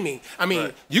proclaiming. I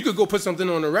mean, you could go put something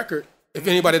on the record if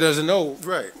anybody doesn't know.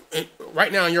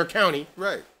 Right now in your county.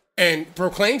 Right. And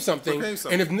proclaim something.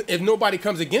 And if nobody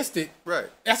comes against it. Right.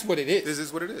 That's what it is. This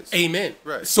is what it is. Amen.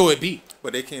 Right. So it be.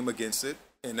 But they came against it,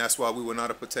 and that's why we were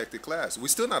not a protected class. We're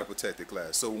still not a protected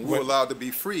class. So when we were allowed to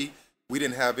be free, we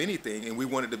didn't have anything, and we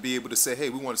wanted to be able to say, hey,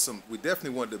 we definitely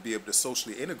wanted to be able to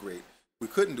socially integrate. We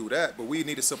couldn't do that, but we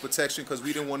needed some protection because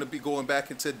we didn't want to be going back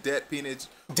into debt,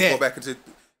 go back into,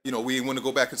 we didn't want to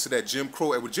go back into that Jim Crow.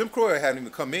 Well, Jim Crow hadn't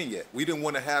even come in yet. We didn't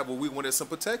want to have, we wanted some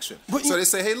protection. So they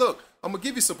say, hey, look, I'm going to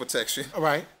give you some protection. All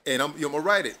right. And I'm going to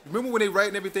write it. Remember when they write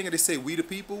and everything and they say, we the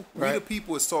people? Right. We the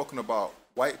people is talking about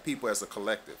white people as a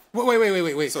collective.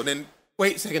 Wait. So then.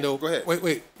 Wait a second, though. Go ahead.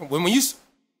 Wait. When you,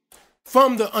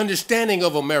 from the understanding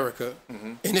of America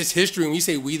in its history, when we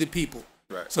say we the people.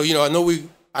 Right. So,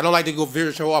 I don't like to go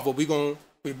very show off, but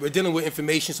we're dealing with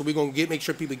information, so we're going to make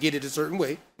sure people get it a certain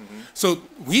way. So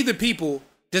we the people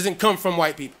doesn't come from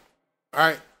white people. All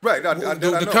right? Right.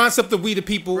 The concept of we the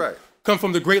people come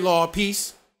from the Great Law of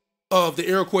Peace of the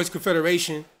Iroquois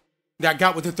Confederation that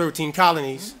got with the 13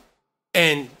 colonies.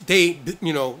 And they,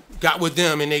 got with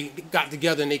them and they got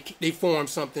together and they formed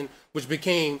something which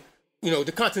became,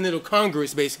 the Continental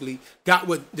Congress basically got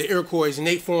with the Iroquois and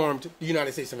they formed the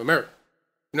United States of America.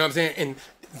 You know what I'm saying? And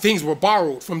things were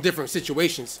borrowed from different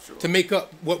situations to make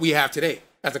up what we have today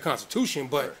as a constitution.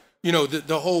 But,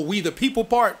 the whole we the people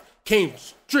part came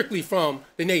strictly from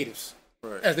the natives,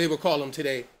 as they would call them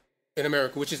today in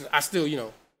America, which is, I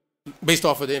still, based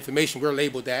off of the information, we're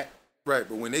labeled that. Right,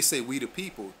 but when they say we the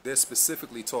people, they're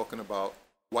specifically talking about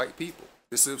white people.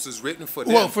 This is written for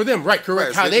them. Well, for them, right,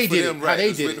 correct. Right, how they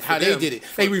did it.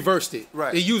 They reversed it.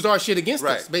 Right. They used our shit against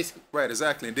us, basically. Right,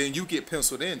 exactly. And then you get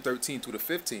penciled in 13 to the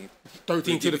 15th.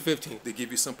 13 to the 15th. They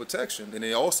give you some protection. And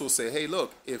they also say, hey,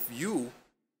 look, if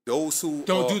those who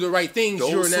don't do the right things,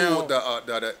 you're now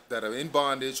that are in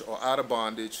bondage or out of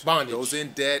bondage, those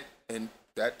in debt, and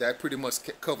that pretty much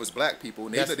covers black people.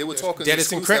 And they were talking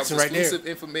exclusive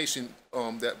information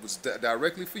that was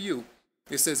directly for you.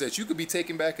 It says that you could be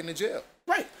taken back into jail.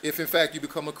 Right. If in fact you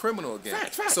become a criminal again.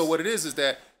 Facts. So what it is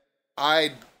that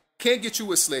I can't get you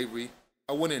with slavery.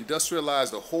 I want to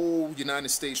industrialize the whole United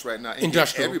States right now and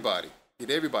get everybody.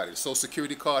 The Social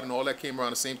Security card and all that came around,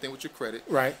 the same thing with your credit.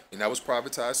 Right. And that was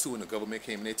privatized too, and the government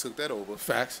came and they took that over.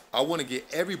 Facts. I want to get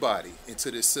everybody into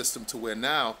this system to where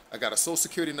now I got a Social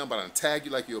Security number. I'm going to tag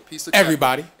you like you're a piece of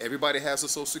crap. Everybody has a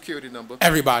Social Security number.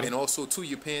 Everybody. And also too,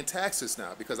 you're paying taxes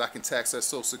now because I can tax that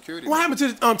Social Security What number.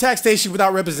 happened to the taxation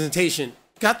without representation?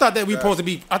 I thought that we supposed to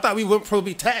be. I thought we weren't supposed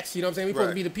to be taxed. You know what I'm saying? We supposed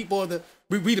to be the people of the.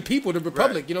 We the people, the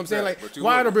republic. You know what I'm saying? Like,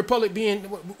 why the republic being?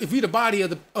 If we the body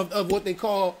of what they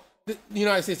call the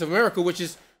United States of America, which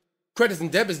is credits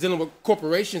and debits dealing with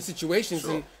corporation situations,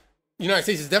 and the United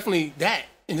States is definitely that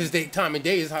in this time and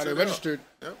day is how they're registered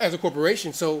as a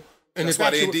corporation. So, and that's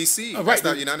why they're in D.C. That's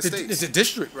not the United States. It's a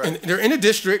district, and they're in a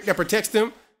district that protects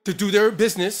them to do their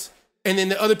business. And then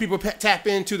the other people tap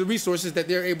into the resources that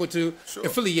they're able to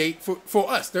affiliate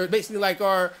for us. They're basically like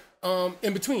our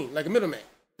in between, like a middleman.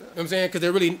 You know what I'm saying? Because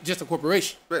they're really just a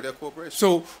corporation. Right, they're a corporation.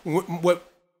 So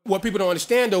what people don't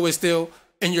understand, though, is still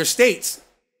in your states,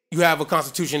 you have a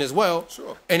constitution as well.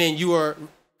 Sure. And then you are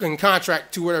in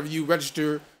contract to wherever you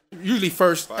register, usually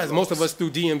first, as most of us through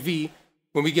DMV,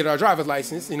 when we get our driver's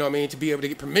license, you know what I mean, to be able to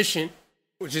get permission,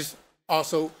 which is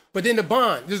also, but then the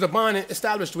bond, there's a bond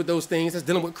established with those things that's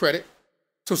dealing with credit.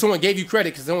 So someone gave you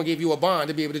credit because someone gave you a bond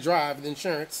to be able to drive, the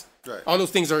insurance. Right. All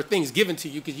those things are things given to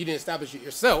you because you didn't establish it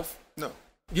yourself. No.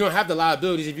 You don't have the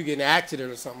liabilities if you get in an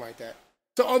accident or something like that.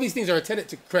 So all these things are attended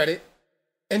to credit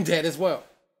and debt as well.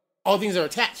 All things are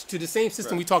attached to the same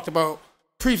system we talked about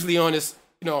previously on this,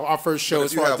 our first show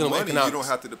as far as dealing with economics. You don't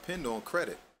have to depend on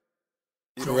credit.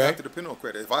 You don't have to depend on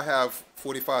credit. If I have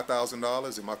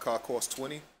 $45,000 and my car costs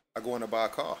 $20,000, I go in and buy a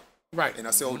car. Right. And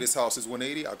I say, this house is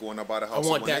 $180,000. I go in and buy the house. I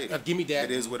want $180,000. that. Give me that.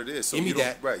 It is what it is. So give me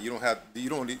that. Right. You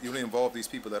don't involve these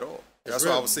people at all. That's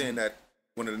why I was saying that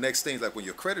one of the next things, like when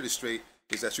your credit is straight,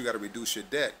 is that you got to reduce your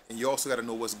debt, and you also got to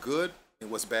know what's good and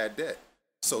what's bad debt.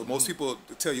 So most people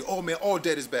tell you, oh man, all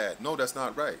debt is bad. No, that's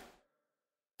not right.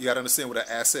 You got to understand what an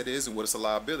asset is and what it's a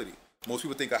liability. Most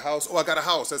people think a house, oh, I got a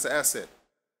house, that's an asset.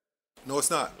 No, it's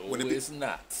not. No, it's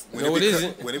not. It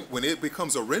isn't. When it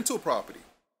becomes a rental property,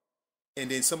 and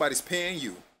then somebody's paying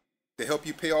you to help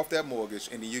you pay off that mortgage,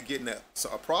 and then you're getting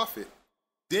a profit,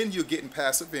 then you're getting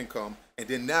passive income, and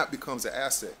then that becomes an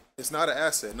asset. It's not an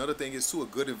asset. Another thing is too, a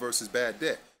good versus bad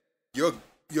debt. Your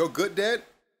good debt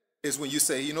is when you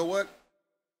say, you know what,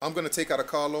 I'm going to take out a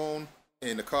car loan,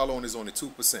 and the car loan is only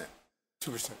 2%.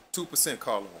 2%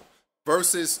 car loan.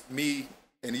 Versus me,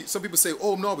 and some people say,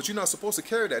 oh no, but you're not supposed to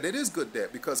carry that. It is good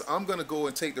debt because I'm going to go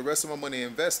and take the rest of my money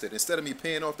and invest it. Instead of me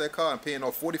paying off that car and paying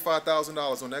off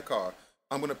 $45,000 on that car,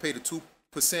 I'm going to pay the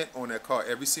 2% on that car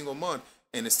every single month.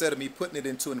 And instead of me putting it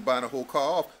into and buying a whole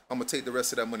car off, I'm going to take the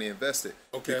rest of that money and invest it.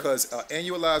 Okay. Because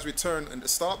annualized return in the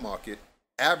stock market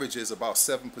averages about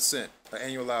 7%, an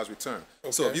annualized return.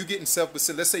 Okay. So if you're getting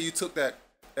 7%, let's say you took that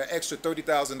extra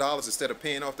 $30,000 instead of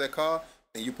paying off that car,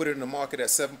 and you put it in the market at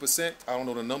 7%, I don't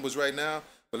know the numbers right now,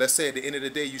 but let's say at the end of the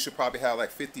day, you should probably have like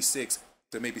 $56,000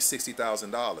 to maybe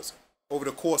 $60,000. Over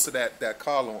the course of that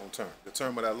car loan term, the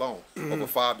term of that loan, over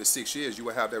 5 to 6 years, you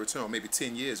will have that return, or maybe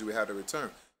 10 years, you will have the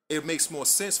return. It makes more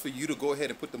sense for you to go ahead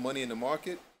and put the money in the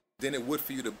market than it would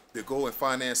for you to go and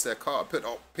finance that car,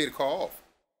 pay the car off.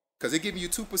 Because they're giving you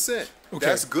 2%. Okay.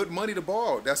 That's good money to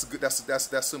borrow. That's good.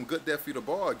 That's some good debt for you to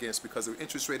borrow against because the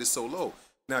interest rate is so low.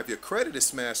 Now, if your credit is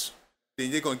smashed, then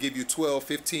they're going to give you 12,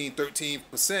 15,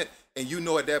 13%. And you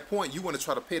know at that point, you want to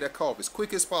try to pay that car off as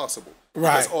quick as possible.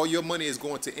 Right. Because all your money is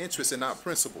going to interest and not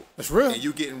principal. That's real. And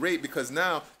you're getting rate because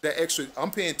now that extra,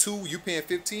 I'm paying 2, you paying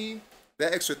 15,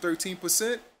 that extra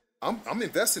 13%, I'm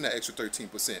investing that extra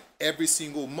 13% every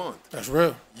single month. That's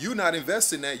real. You're not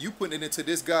investing that. You putting it into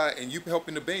this guy and you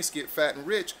helping the banks get fat and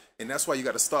rich. And that's why you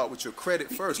got to start with your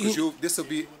credit first. Because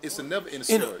it's a never in the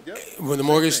story. Yeah. With the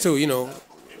mortgage too, I'm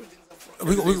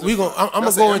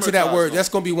gonna go into that word. That's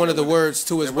gonna be one of the words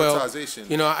too as well.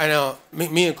 I know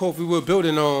me and Kofi were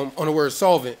building on the word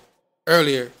solvent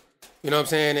earlier. You know what I'm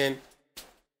saying? And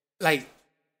like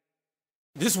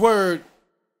this word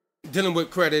dealing with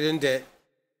credit and debt.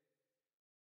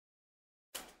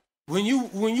 When you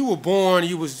were born,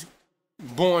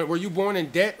 were you born in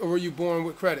debt or were you born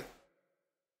with credit?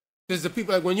 There's the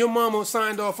people like when your mama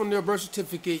signed off on their birth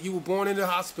certificate, you were born in the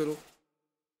hospital.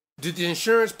 Did the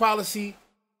insurance policy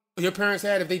your parents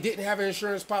had, if they didn't have an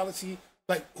insurance policy,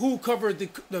 like who covered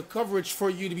the coverage for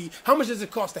you to be, how much does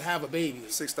it cost to have a baby?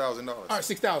 $6,000. All right,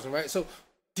 $6,000, right? So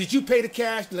did you pay the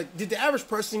cash? Like, did the average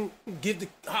person give the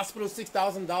hospital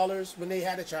 $6,000 when they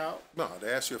had a child? No,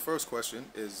 to answer your first question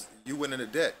is you went into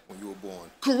debt when you were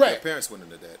born. Correct. Your parents went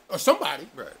into debt. Or somebody.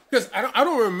 Right. Because I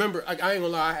don't remember, I ain't gonna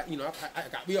lie,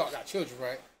 we all got children,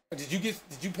 right? Did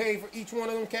you pay for each one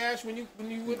of them cash when you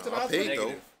went to the hospital? I paid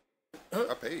though. Huh?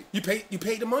 I paid. You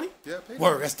paid the money? Yeah, I paid.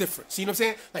 Word, that's different. See what I'm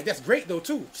saying? Like that's great though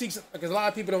too. See, because a lot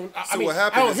of people don't. What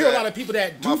happened? I don't hear a lot of people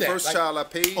that do that. My first child, I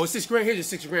paid. Oh, $6,000.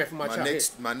 Here's your $6,000 for my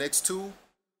child. My next two,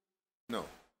 no.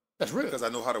 That's real. Because I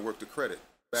know how to work the credit.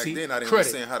 Back See, then, I didn't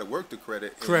understand how to work the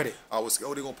credit. Credit. I was,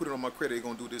 they're gonna put it on my credit. They're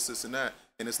gonna do this, and that.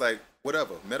 And it's like,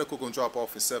 whatever. Medical gonna drop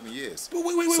off in 7 years. But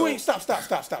wait. Stop.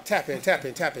 Tap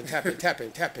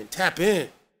in.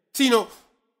 See,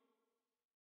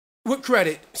 with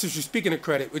credit, since you're speaking of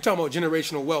credit, we're talking about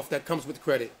generational wealth that comes with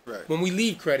credit. Right. When we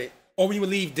leave credit, or when we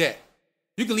leave debt.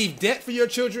 You can leave debt for your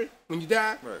children when you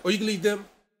die, right. or you can leave them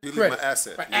you credit. Leave my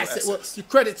asset. Right, well, your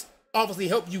credits obviously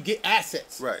help you get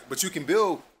assets. Right, but you can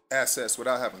build assets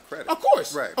without having credit. Of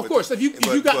course. Right. Of course. If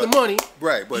you got the money.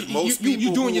 Right, but most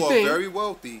people doing who your are thing, very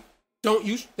wealthy don't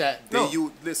use that.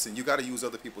 You got to use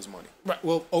other people's money. Right.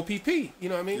 Well, OPP, you know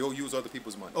what I mean? You'll use other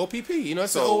people's money. OPP,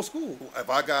 it's the old school. If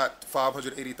I got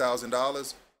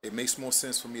 $580,000, it makes more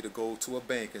sense for me to go to a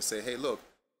bank and say, hey, look,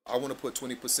 I want to put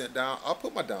 20% down. I'll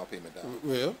put my down payment down.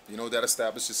 Yeah. That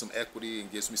establishes some equity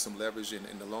and gives me some leverage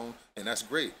in the loan, and that's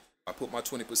great. I put my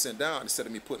 20% down instead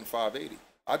of me putting 580.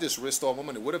 I just risked all my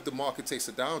money. What if the market takes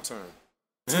a downturn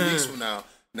 2 weeks from now?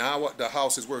 Now the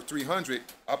house is worth 300.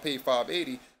 I paid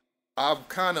 580. I've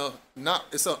kind of not.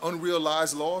 It's an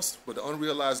unrealized loss, but the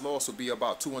unrealized loss would be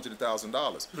about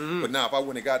 $200,000. But now if I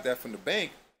went and got that from the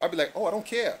bank, I'd be like, oh, I don't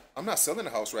care. I'm not selling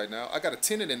the house right now. I got a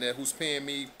tenant in there who's paying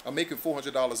me. I'm making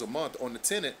 $400 a month on the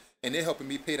tenant, and they're helping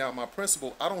me pay down my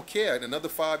principal. I don't care. In another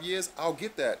 5 years, I'll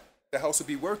get that. The house will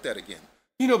be worth that again.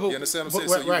 But you understand what I'm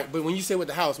saying? Right. But when you say with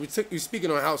the house, we're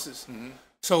speaking on houses. Mm-hmm.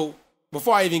 So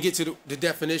before I even get to the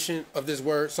definition of this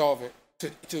word solvent,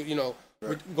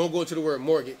 we're gonna go to the word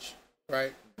mortgage,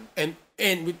 right? And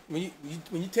when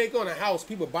you take on a house,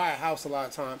 people buy a house a lot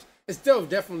of times. It's still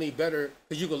definitely better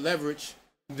because you can leverage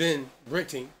than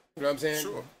renting. You know what I'm saying?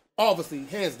 Sure. Obviously,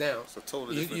 hands down. It's a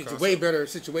totally different It's a concept. way better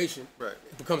situation. Right.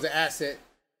 It becomes an asset.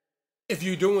 If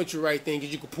you're doing the right thing,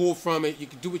 because you can pull from it, you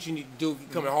can do what you need to do. If you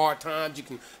come in hard times, you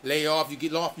can lay off, you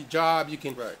get off your job, you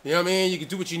can, Right. you know what I mean? You can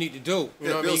do what you need to do. You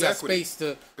know what I mean? You got equity. space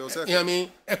to, Builds you know what I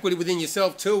mean? Equity within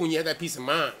yourself too, when you have that peace of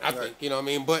mind, I think, you know what I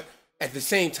mean? But at the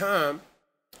same time,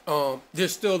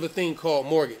 there's still the thing called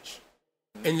mortgage.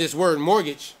 And this word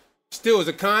mortgage still is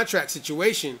a contract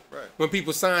situation when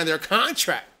people sign their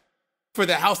contract for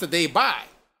the house that they buy.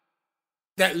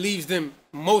 That leaves them,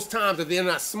 most times, if they're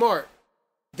not smart,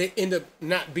 they end up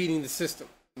not beating the system.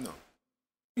 No.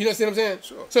 You know what I'm saying?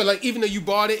 Sure. So like, even though you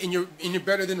bought it and you're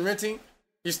better than renting,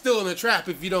 you're still in a trap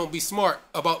if you don't be smart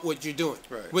about what you're doing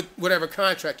with whatever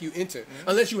contract you enter,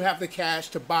 unless you have the cash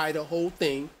to buy the whole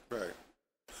thing. Right.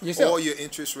 Yourself. Or your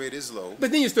interest rate is low.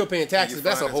 But then you're still paying taxes.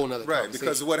 That's a whole nother right. conversation.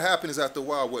 Because what happens after a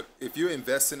while, if you're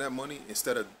investing that money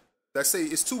instead of, let's say,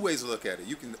 it's two ways to look at it.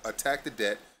 You can attack the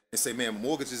debt and say, man,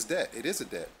 mortgage is debt. It is a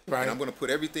debt. Right. And I'm going to put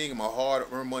everything in my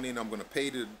hard-earned money, and I'm going to pay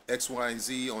the X, Y, and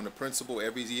Z on the principal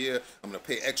every year. I'm going to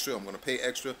pay extra. I'm going to pay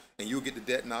extra, and you'll get the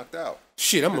debt knocked out.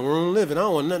 Shit, I'm a room living. I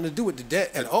don't want nothing to do with the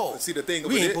debt at all. See, the thing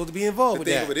we ain't supposed to be involved with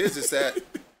that. The thing of it is that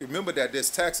remember that there's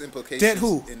tax implications. Debt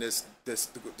who? In this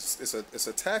it's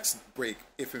a tax break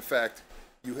if in fact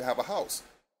you have a house.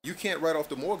 You can't write off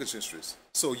the mortgage interest,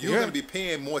 so you're going to be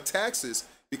paying more taxes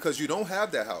because you don't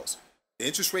have that house. The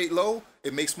interest rate low,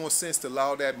 it makes more sense to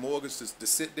allow that mortgage to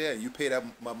sit there and you pay that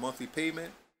my monthly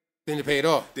payment. Then to pay it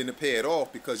off. Then to pay it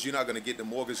off because you're not going to get the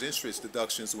mortgage interest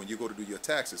deductions when you go to do your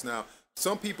taxes. Now,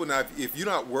 some people, if you're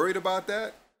not worried about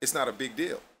that, it's not a big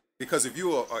deal. Because if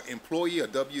you're an employee, a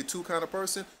W-2 kind of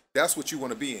person, that's what you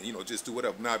want to be in. You know, just do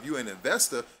whatever. Now, if you're an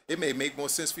investor, it may make more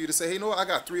sense for you to say, hey, you know what? I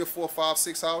got 3 or 4, 5,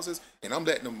 6 houses, and I'm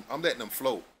letting them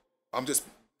float. I'm just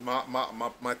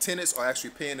my tenants are actually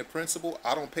paying the principal.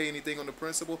 I don't pay anything on the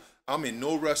principal. I'm in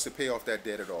no rush to pay off that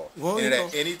debt at all. Well, and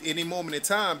at any moment in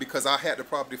time, because I had the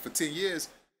property for 10 years,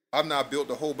 I've now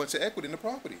built a whole bunch of equity in the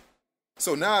property.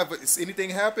 So now if anything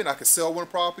happened, I could sell one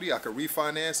property, I could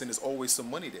refinance, and there's always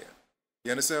some money there. You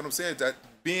understand what I'm saying? That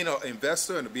being an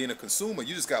investor and being a consumer,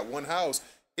 you just got one house.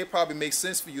 It probably makes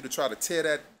sense for you to try to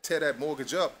tear that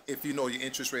mortgage up if you know your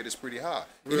interest rate is pretty high.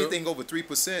 Anything over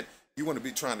 3%, you want to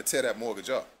be trying to tear that mortgage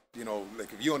up. You know,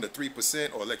 like if you're under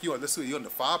 3% or like let's say you're under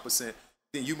 5%,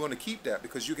 then you want to keep that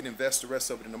because you can invest the rest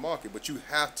of it in the market. But you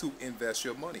have to invest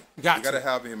your money. You got to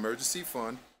have an emergency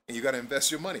fund and you got to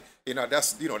invest your money.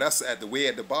 That's at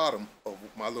the bottom of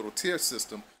my little tier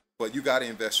system. But you got to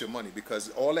invest your money because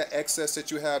all that excess that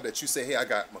you have that you say, hey, I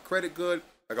got my credit good,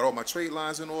 I got all my trade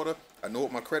lines in order, I know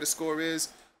what my credit score is,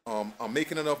 I'm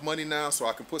making enough money now so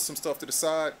I can put some stuff to the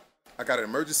side. I got an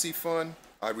emergency fund.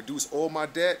 I reduce all my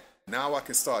debt. Now I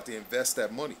can start to invest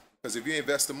that money. Because if you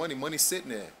invest the money, money's sitting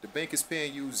there. The bank is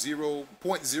paying you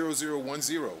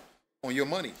 0.0010 on your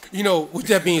money. You know, with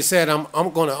that being said,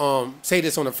 I'm going to say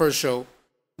this on the first show,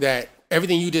 that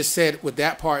everything you just said with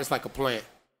that part is like a plan.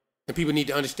 And people need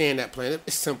to understand that plan.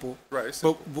 It's simple. Right. It's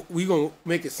simple. But we're going to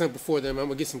make it simple for them. I'm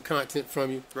going to get some content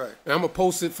from you. Right. And I'm going to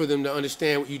post it for them to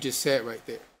understand what you just said right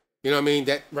there. You know what I mean?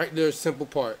 That right there is simple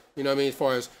part. You know what I mean? As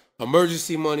far as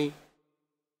emergency money,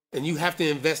 and you have to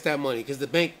invest that money because the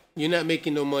bank, you're not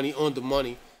making no money on the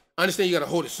money. I understand you got to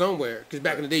hold it somewhere because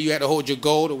back in the day you had to hold your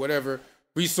gold or whatever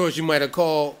resource you might have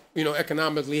called,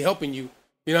 economically helping you.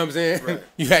 You know what I'm saying? Right.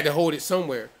 You had to hold it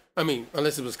somewhere. I mean,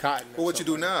 unless it was cotton. Well, what you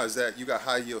do now is that you got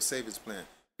high yield savings plan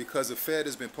because the Fed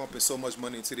has been pumping so much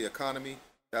money into the economy.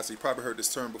 You probably heard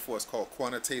this term before. It's called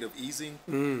quantitative easing.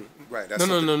 Right. That's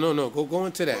No. Go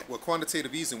into that. Well,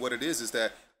 quantitative easing, what it is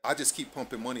that I just keep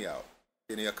pumping money out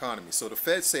in the economy. So the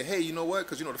Feds say, hey, you know what?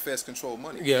 Because the Feds control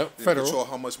money. Yeah, they federal. control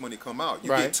how much money come out.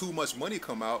 You get too much money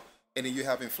come out, and then you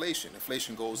have inflation.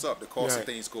 Inflation goes up. The cost of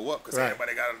things go up because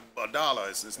everybody got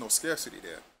 $1. There's no scarcity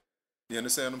there. You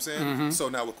understand what I'm saying? Mm-hmm. So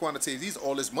now with quantitative easing,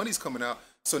 all this money's coming out.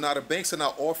 So now the banks are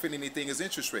not offering anything as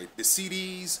interest rate. The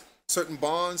CDs, certain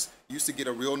bonds used to get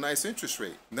a real nice interest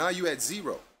rate. Now you at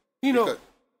zero.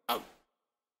 I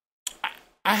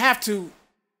have to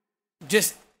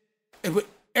just, with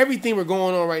everything we're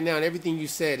going on right now and everything you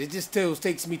said, it just still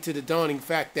takes me to the dawning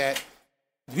fact that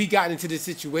we got into this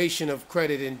situation of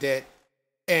credit and debt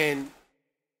and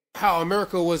how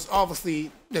America was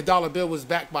obviously, the dollar bill was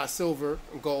backed by silver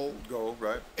and gold. Gold,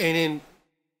 right. And in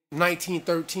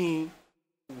 1913,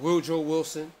 Woodrow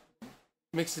Wilson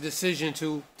makes the decision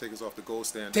to take us off the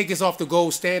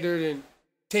gold standard and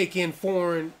take in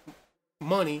foreign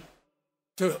money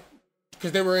to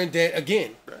because they were in debt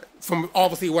again. From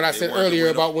obviously what I said earlier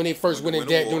about when they first went in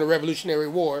debt during the Revolutionary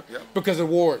War, because of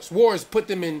wars. Wars put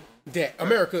them in debt.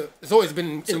 America has always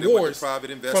been in wars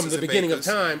from the beginning of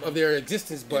time of their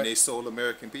existence. But and they sold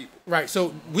American people. Right.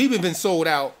 So we've been sold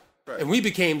out, and we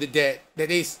became the debt that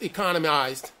they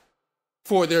economized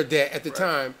for their debt at the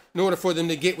time in order for them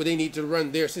to get what they need to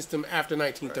run their system after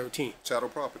 1913. Chattel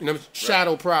property. You know,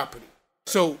 chattel property.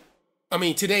 So, I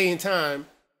mean, today in time,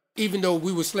 even though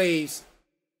we were slaves,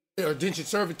 or indentured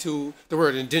servitude, the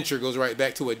word indenture goes right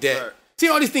back to a debt. Right. See,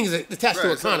 all these things are attached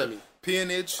to economy. So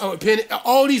peonage.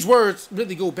 All these words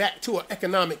really go back to an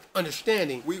economic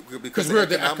understanding. Because we're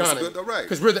the economy.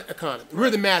 Because we're the economy. We're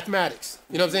the mathematics.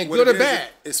 You know what I'm saying? Good or bad.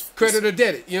 Credit or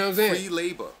debit. You know what I'm saying? Free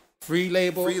labor. Free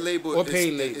labor or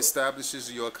paid labor.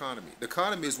 Establishes your economy. The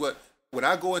economy is what, when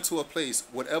I go into a place,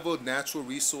 whatever natural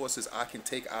resources I can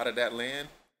take out of that land,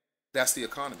 that's the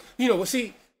economy. You know, well,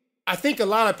 see, I think a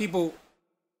lot of people,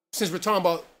 since we're talking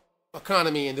about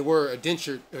economy and the word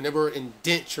indentured, and the word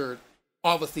indentured,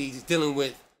 obviously is dealing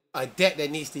with a debt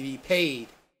that needs to be paid.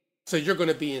 So you're going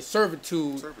to be in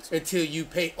servitude until you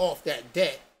pay off that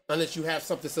debt, unless you have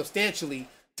something substantially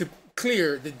to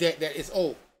clear the debt that is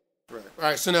owed. Right. All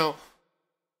right. So now,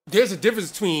 there's a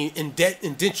difference between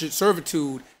indentured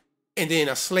servitude and then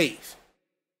a slave.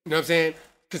 You know what I'm saying?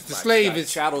 Because the slave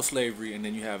is chattel slavery, and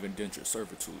then you have indentured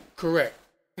servitude. Correct.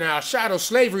 Now, chattel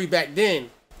slavery back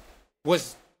then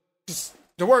was just,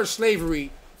 the word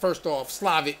slavery, first off,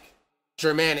 Slavic,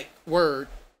 Germanic word,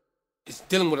 is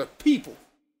dealing with a people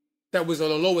that was of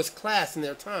the lowest class in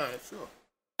their time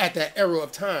at that era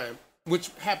of time, which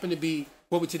happened to be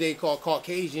what we today call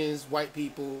Caucasians, white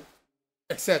people,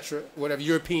 etc., whatever,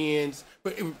 Europeans,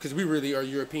 but because we really are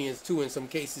Europeans too in some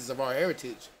cases of our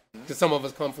heritage, because some of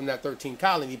us come from that 13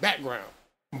 colony background.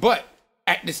 But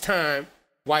at this time,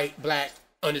 white, black,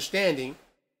 understanding,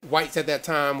 whites at that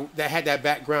time that had that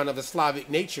background of a Slavic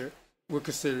nature were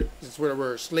considered, this is where the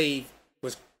word slave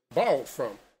was borrowed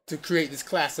from, to create this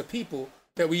class of people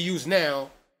that we use now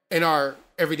in our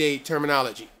everyday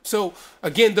terminology. So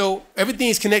again, though, everything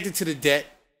is connected to the debt,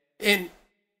 and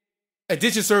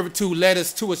indentured servitude led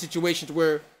us to a situation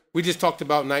where we just talked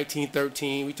about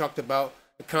 1913, we talked about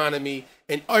economy,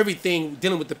 and everything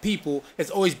dealing with the people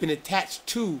has always been attached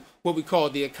to what we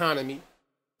call the economy,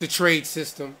 the trade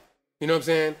system. You know what I'm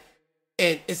saying?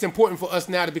 And it's important for us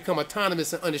now to become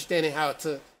autonomous in understanding how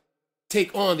to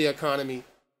take on the economy,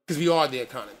 because we are the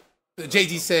economy.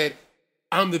 Jay-Z said,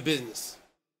 I'm the business.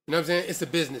 You know what I'm saying? It's a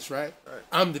business, right?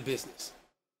 I'm the business.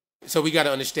 So we got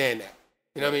to understand that.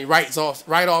 You know what I mean?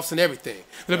 Write-offs and everything.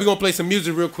 But we're going to play some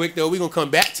music real quick, though. We're going to come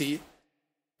back to you.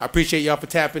 I appreciate y'all for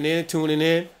tapping in, tuning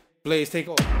in. Blaze, take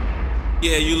off.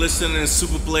 Yeah, you listening to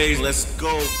Super Blaze. Let's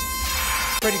go.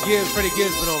 Freddie Gibbs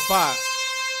been on fire.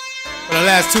 For the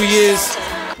last 2 years,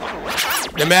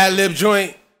 the Mad Lib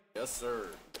joint. Yes, sir.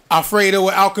 Alfredo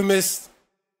with Alchemist.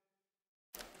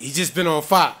 He just been on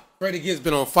fire. Freddie Gibbs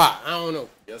been on fire. I don't know.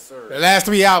 Yes, sir. The last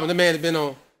 3 albums, the man has been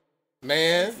on.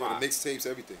 Man. The mixtapes,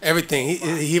 everything. Everything.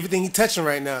 Everything he touching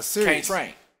right now. Serious. Can't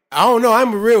train. I don't know.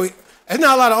 There's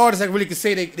not a lot of artists that really can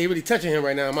say they really touching him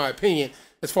right now, in my opinion,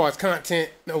 as far as content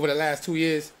over the last 2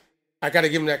 years. I got to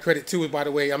give him that credit too, by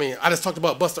the way. I mean, I just talked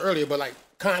about Busta earlier, but like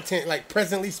content, like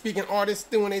presently speaking artists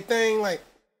doing their thing, like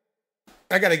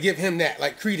I got to give him that,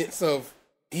 like credence of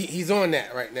he's on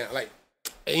that right now. Like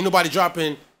ain't nobody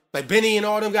dropping, like Benny and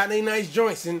all them got their nice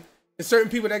joints, and there's certain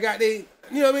people that got they,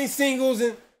 you know what I mean, singles,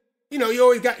 and you know, you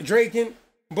always got Drake,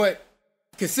 but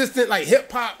consistent like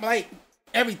hip hop, like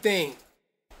everything.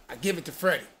 I give it to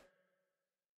Freddie.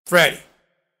 Freddie,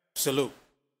 salute.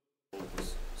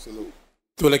 Salute.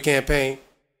 Thriller Campaign.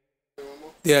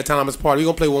 Theautonomousparty. We're going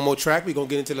to play one more track. We're going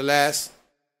to get into the last.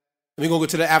 We're going to go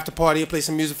to the after party and play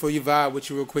some music for you, vibe with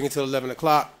you real quick until 11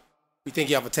 o'clock. We thank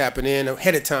y'all for tapping in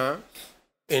ahead of time.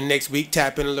 And next week,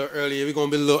 tap in a little earlier. We're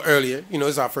going to be a little earlier. You know,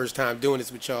 it's our first time doing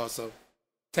this with y'all, so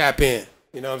tap in.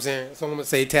 You know what I'm saying? That's all I'm going to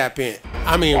say, tap in.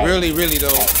 I mean, really, really,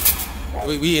 though,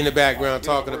 we in the background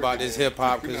talking about this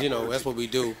hip-hop because, you know, that's what we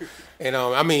do. And,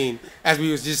 I mean, as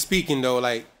we was just speaking, though,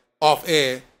 like, off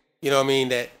air, you know what I mean,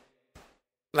 that,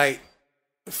 like,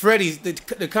 Freddie's,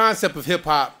 the concept of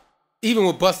hip-hop, even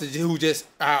with Busta, who just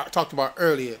talked about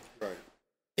earlier,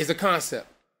 is a concept.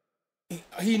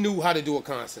 He knew how to do a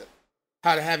concept.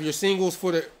 How to have your singles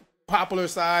for the popular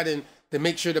side and to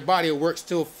make sure the body of work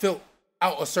still felt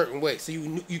out a certain way. So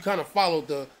you kind of followed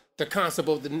the concept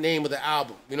of the name of the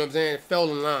album. You know what I'm saying? It fell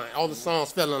in line. All the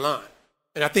songs fell in line.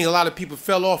 And I think a lot of people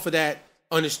fell off of that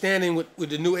understanding with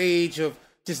the new age of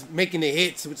just making the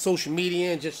hits with social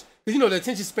media and just, because, you know, the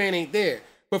attention span ain't there.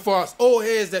 But for us old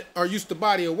heads that are used to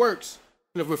body of works,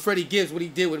 You know, with Freddie Gibbs, what he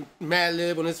did with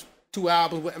Madlib on his 2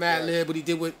 albums with Madlib, what he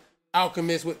did with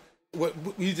Alchemist, what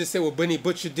you just said what Benny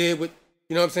Butcher did with,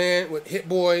 you know what I'm saying, with Hit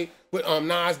Boy, what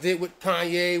Nas did with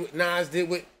Kanye, what Nas did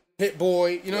with Hit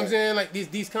Boy, you know what I'm saying? Like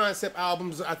these concept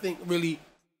albums, I think really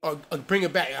are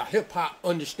bringing back a hip hop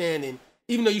understanding.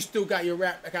 Even though you still got your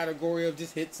rap category of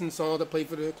just hits and songs that play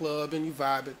for the club and you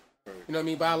vibe it, you know what I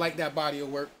mean? But I like that body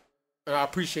of work, and I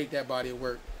appreciate that body of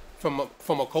work from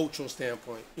a cultural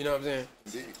standpoint. You know what I'm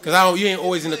saying? Because you ain't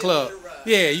always in the club.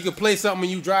 Yeah, you can play something when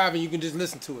you drive and you can just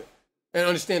listen to it and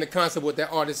understand the concept of what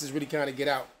that artist is really trying to get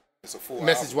out. It's a full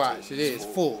message wise. It is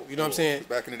full. You know what I'm saying?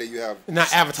 Back in the day, you have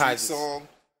not advertising song.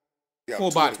 You have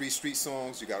full 2 body. or 3 street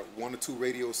songs. You got 1 or 2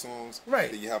 radio songs.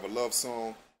 Right. Then you have a love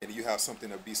song, and then you have something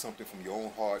that be something from your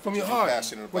own heart. From your you're heart.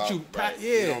 passionate about. You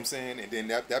know what I'm saying? And then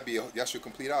that's your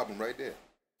complete album right there.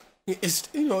 It's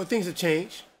things have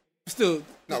changed. Still,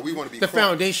 no, we want to be the crunk.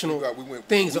 foundational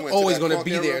things are always going to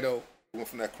be there though. We went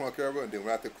from that crunk era, and then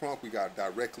after crunk, we got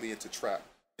directly into trap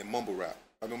and mumble rap.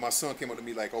 I mean, my son came up to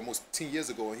me like almost 10 years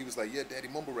ago, and he was like, "Yeah, Daddy,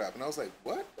 mumble rap," and I was like,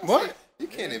 "What? Like, you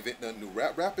can't invent nothing new.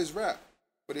 Rap is rap."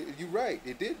 But you're right,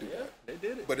 they did do that. They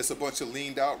did it. But it's a bunch of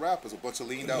leaned out rappers, a bunch of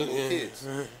leaned out little kids.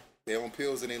 They on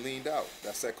pills and they leaned out.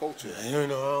 That's that culture. I don't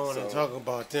want to talk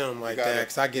about them like that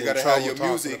because I get in have trouble your talking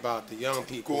music about the young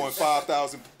people. Going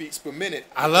 5,000 beats per minute.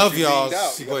 I love y'all,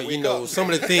 but some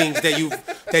of the things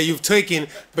that you've taken.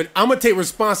 But I'm gonna take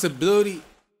responsibility,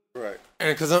 right?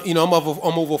 And because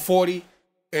I'm over 40,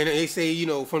 and they say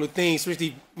from the things,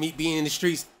 especially me being in the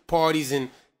streets, parties and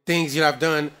things that I've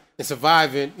done and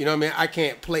surviving. You know what I mean? I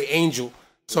can't play angel,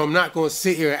 so I'm not gonna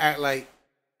sit here and act like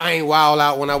I ain't wild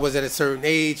out when I was at a certain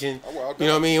age, and you know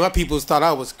what I mean? My people thought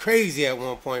I was crazy at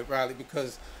one point, probably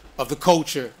because of the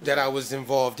culture that I was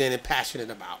involved in and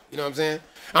passionate about. You know what I'm saying?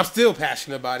 I'm still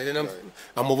passionate about it, and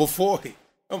I'm over 40.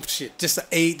 I'm just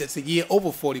that's a year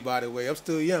over 40, by the way. I'm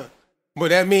still young, but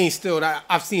that means still that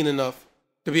I've seen enough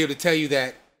to be able to tell you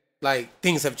that like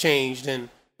things have changed,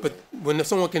 but when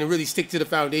someone can really stick to the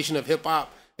foundation of hip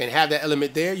hop and have that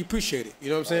element there, you appreciate it. You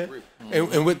know what I'm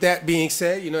saying? And with that being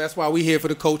said, that's why we're here for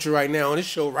the culture right now on this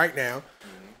show right now.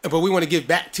 But we want to give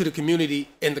back to the community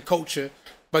and the culture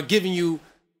by giving you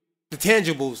the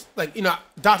tangibles. Like,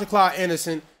 Dr. Claude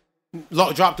Anderson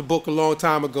dropped a book a long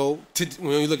time ago.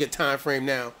 When you look at time frame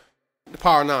now, the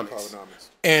Powernomics.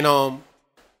 And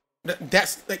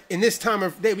that's like in this time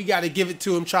of day, we got to give it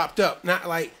to him chopped up, not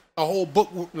like a whole book.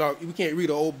 Like, we can't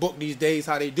read a whole book these days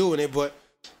how they doing it, but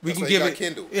we can give it.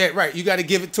 Kindle. Yeah, right. You got to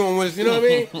give it to him when you know what I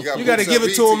mean. You got to give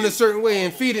it to him in a certain way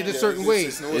and feed it a certain way.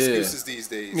 There's no excuses these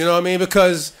days. You know what I mean?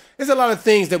 Because there's a lot of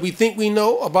things that we think we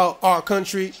know about our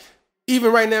country.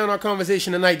 Even right now in our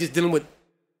conversation tonight, just dealing with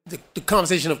the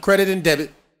conversation of credit and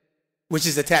debit, which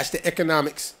is attached to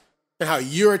economics, and how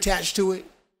you're attached to it,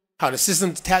 how the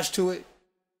system's attached to it,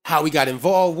 how we got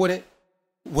involved with it,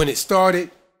 when it started.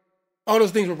 All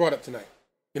those things were brought up tonight.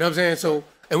 You know what I'm saying? So.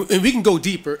 And we can go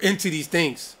deeper into these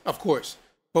things, of course,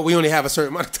 but we only have a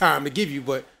certain amount of time to give you.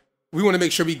 But we want to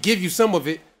make sure we give you some of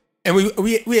it, and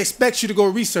we expect you to go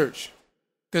research,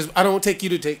 because I don't take you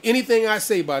to take anything I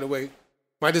say. By the way,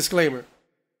 my disclaimer: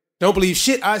 don't believe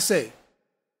shit I say.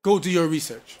 Go do your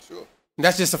research. Sure. And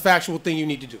that's just a factual thing you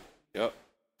need to do. Yep.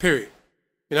 Period.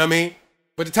 You know what I mean?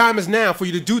 But the time is now for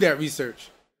you to do that research.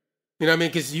 You know what I mean?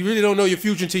 Because you really don't know your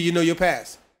future until you know your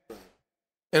past,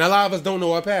 and a lot of us don't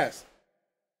know our past.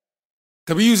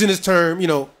 Because we're using this term,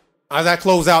 as I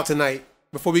close out tonight,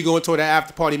 before we go into that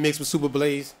after party mix with Super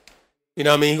Blaze. You know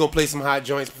what I mean? He's going to play some hot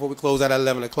joints before we close out at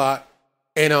 11 o'clock.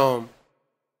 And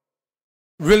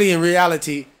really, in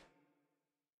reality,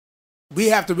 we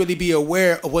have to really be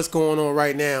aware of what's going on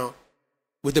right now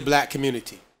with the black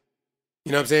community.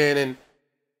 You know what I'm saying? And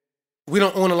we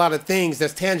don't own a lot of things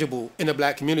that's tangible in the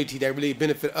black community that really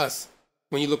benefit us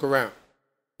when you look around,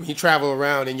 when you travel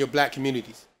around in your black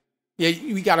communities.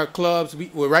 Yeah, we got our clubs.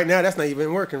 Right now, that's not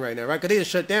even working right now, right? Because they just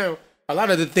shut down a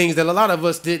lot of the things that a lot of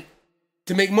us did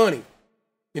to make money.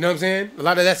 You know what I'm saying? A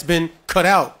lot of that's been cut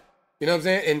out. You know what I'm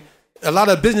saying? And a lot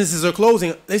of businesses are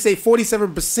closing. They say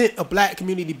 47% of black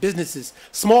community businesses,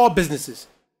 small businesses,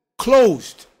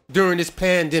 closed during this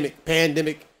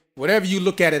pandemic, whatever you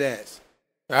look at it as.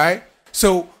 All right?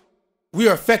 So we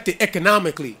are affected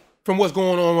economically from what's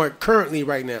going on currently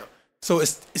right now. So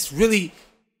it's really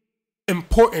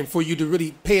important for you to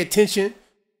really pay attention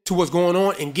to what's going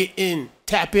on and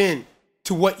tap in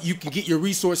to what you can get your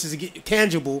resources and get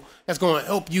tangible that's going to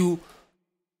help you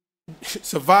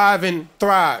survive and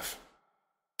thrive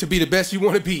to be the best you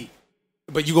want to be.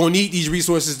 But you're going to need these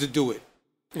resources to do it.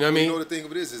 You know what I mean? The thing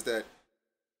of it is that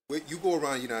you go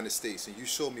around the United States and you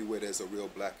show me where there's a real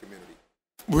black community.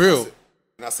 Real.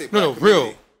 And I say black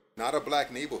real. Not a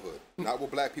black neighborhood. Not where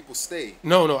black people stay.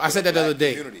 No. I said that the other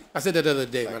day. Community. I said that the other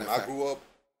day. Like matter when of I fact. grew up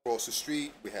across the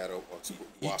street, we had a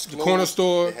wash The clothes. corner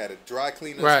store. We had a dry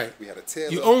cleaner. Right. We had a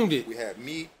tailor. You owned it. We had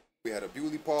meat. We had a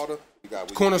beauty parlor. You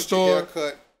got corner store. Your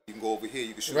haircut. You can go over here.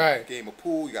 You can shoot a game of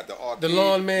pool. You got the arcade. The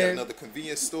lawn man. You got another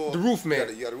convenience store. The roof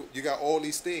man. You got all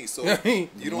these things. So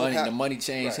you don't have the money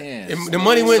changed hands. The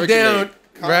money went down.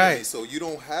 Economy, right. So you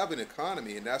don't have an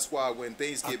economy, and that's why when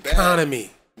things get bad,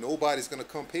 nobody's gonna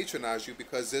come patronize you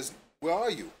because where are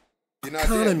you? You're not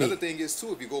economy. there. Another thing is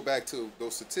too, if you go back to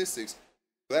those statistics,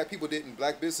 black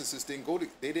businesses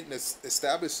they didn't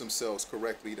establish themselves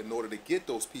correctly in order to get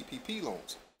those PPP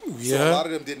loans. Yeah. So a lot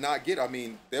of them did not get. I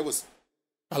mean, there was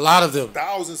a lot of them,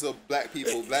 thousands of black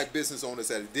people, black business owners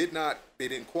that they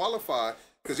didn't qualify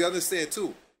because you understand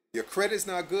too, your credit's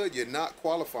not good, you're not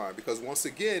qualifying because once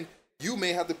again, you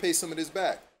may have to pay some of this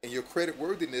back and your credit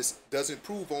worthiness doesn't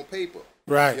prove on paper.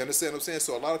 Right. You understand what I'm saying?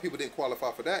 So a lot of people didn't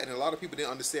qualify for that and a lot of people didn't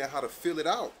understand how to fill it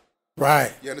out.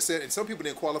 Right. You understand? And some people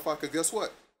didn't qualify because guess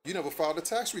what? You never filed a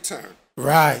tax return.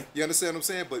 Right. You understand what I'm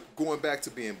saying? But going back to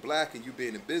being black and you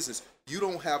being in business, you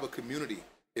don't have a community.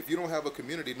 If you don't have a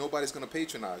community, nobody's going to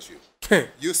patronize you.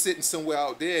 You're sitting somewhere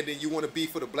out there and then you want to be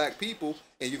for the black people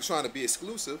and you're trying to be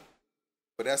exclusive.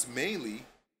 But that's mainly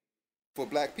for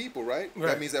black people, right?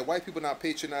 That means that white people not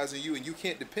patronizing you and you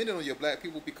can't depend on your black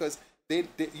people because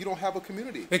you don't have a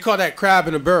community. They call that crab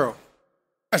in a barrel.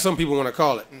 As some people want to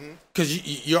call it.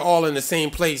 Because you're all in the same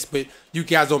place, but you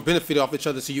guys don't benefit off each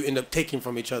other, so you end up taking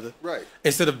from each other. Right.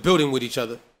 Instead of building with each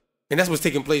other. And that's what's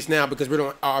taking place now because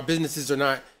our businesses are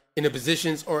not in the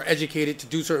positions or educated to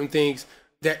do certain things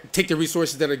that take the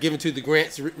resources that are given to the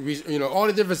grants, all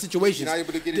the different situations. You're not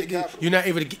able to get capital. You're not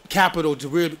able to get capital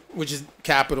which is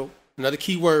capital, another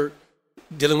key word,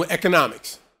 dealing with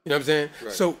economics. You know what I'm saying?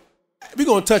 Right. So we're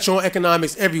going to touch on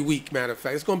economics every week, matter of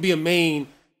fact. It's going to be a main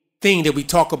thing that we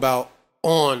talk about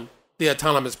on the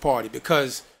Autonomous Party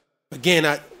because, again,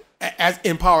 as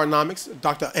in Powernomics,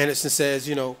 Dr. Anderson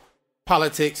says,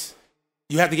 politics,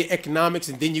 you have to get economics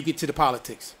and then you get to the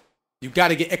politics. You got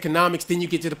to get economics, then you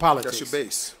get to the politics. That's your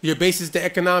base. Your base is the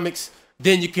economics,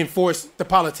 then you can force the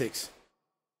politics.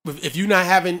 If you're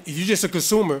just a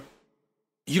consumer,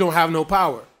 you don't have no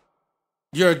power.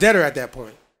 You're a debtor at that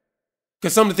point.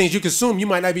 Because some of the things you consume, you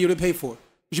might not be able to pay for.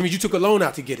 Which means you took a loan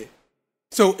out to get it.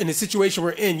 So in the situation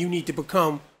we're in, we need to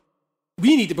become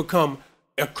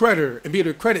a creditor and be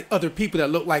able to credit other people that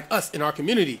look like us in our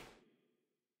community,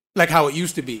 like how it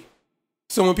used to be.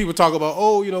 So when people talk about,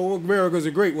 America's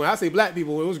a great one, I say black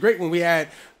people, it was great when we had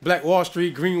Black Wall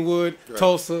Street, Greenwood,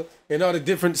 Tulsa, and all the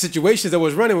different situations that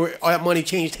was running where all that money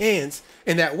changed hands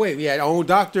in that way. We had our own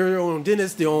doctor, our own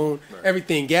dentist, their own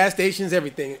everything, gas stations,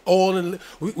 everything.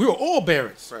 We were all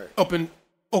barons up in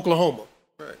Oklahoma.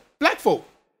 Right. Black folk,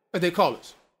 as they call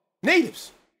us.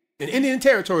 Natives. In Indian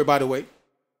territory, by the way.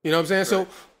 You know what I'm saying? Right.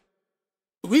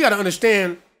 So we got to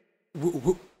understand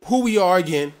who we are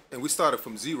again. And we started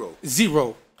from zero.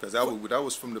 Because that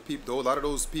was from the people. A lot of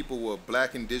those people were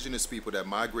black indigenous people that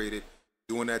migrated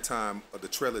during that time of the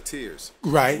Trail of Tears.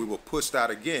 Right. We were pushed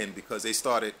out again because they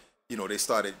started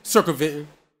circumventing.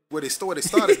 Well, they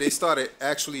started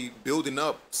actually building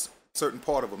up certain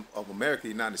part of America, the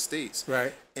United States.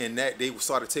 Right. And that they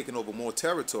started taking over more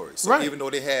territory. So even though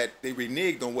they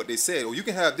reneged on what they said, you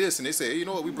can have this, and they say, hey, you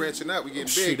know what, we branching out, we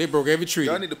getting big. They broke every treaty.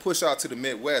 Y'all need to push out to the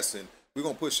Midwest, and we're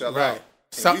gonna push y'all right. out.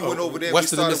 And we went over there, we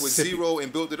started with zero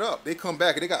and built it up. They come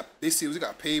back and they see we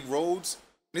got paved roads.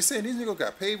 They saying these niggas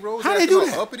got paved roads. How they do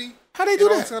that? Uppity, how they do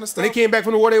that? Kind of when they came back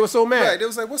from the war, they were so mad. Right, they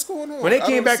was like, what's going on? When they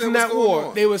came back from that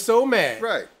war, they were so mad.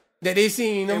 Right. That they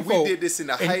seen them and folk. We did this in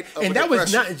the height of and that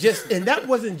was not just, and that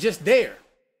wasn't just there.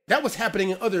 That was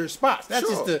happening in other spots. That's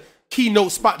just the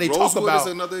keynote spot they Rosewood talk about.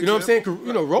 Is another you know what I'm saying? Right.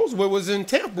 You know, Rosewood was in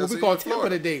Tampa. What we call Tampa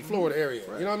today, Florida area.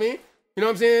 Right. You know what I mean? You know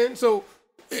what I'm saying? So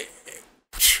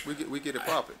we get it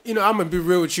popping. You know, I'm gonna be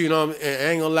real with you. You know, I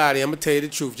ain't gonna lie to you. I'm gonna tell you the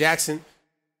truth. Jackson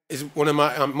is one of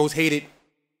my most hated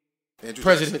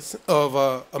presidents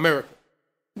of America,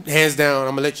 hands down.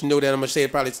 I'm gonna let you know that. I'm gonna say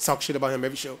it, probably talk shit about him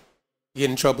every show. Get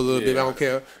in trouble a little bit. I don't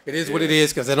care. It is what it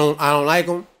is because I don't like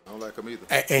him. I don't like him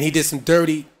either. And he did some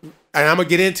dirty. And I'm gonna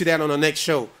get into that on the next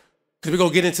show because we're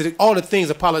gonna get into all the things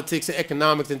of politics and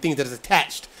economics and things that is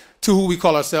attached to who we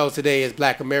call ourselves today as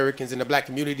Black Americans and the Black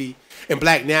community and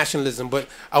Black nationalism. But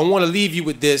I want to leave you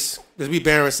with this because we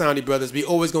Barron Soundy brothers. We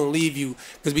always gonna leave you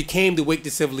because we came to wake the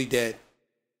civilly dead,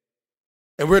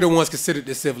 and we're the ones considered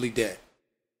the civilly dead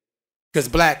because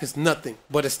Black is nothing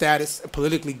but a status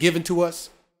politically given to us.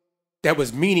 That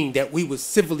was meaning that we was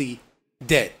civilly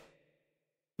dead.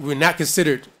 We were not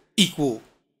considered equal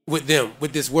with them,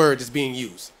 with this word that's being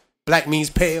used. Black means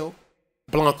pale,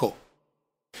 blanco.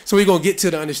 So we're going to get to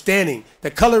the understanding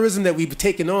that colorism that we've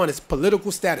taken on is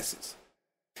political statuses.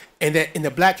 And that in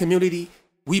the black community,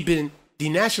 we've been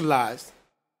denationalized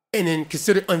and then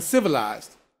considered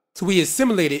uncivilized. So we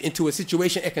assimilated into a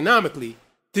situation economically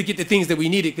to get the things that we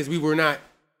needed because we were not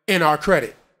in our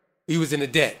credit. We was in a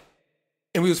debt.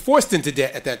 And we was forced into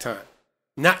debt at that time,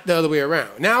 not the other way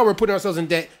around. Now we're putting ourselves in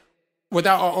debt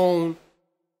without our own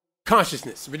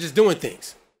consciousness. We're just doing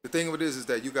things. The thing of it is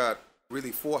that you got really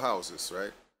 4 houses,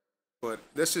 right? But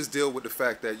let's just deal with the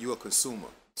fact that you're a consumer.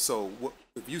 So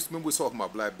if you remember we're talking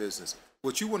about black business,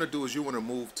 what you want to do is you want to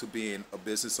move to being a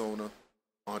business owner,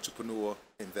 entrepreneur,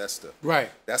 investor. Right.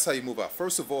 That's how you move out.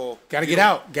 First of all, Gotta get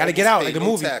out like a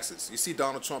movie. Taxes. You see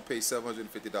Donald Trump pay $750 in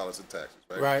taxes,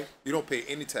 right? Right. You don't pay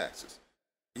any taxes.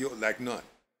 You like none.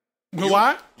 You know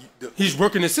why? He's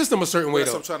working the system a certain way,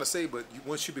 That's though. what I'm trying to say, but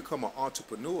once you become an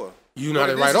entrepreneur, You know how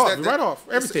to write off. You write off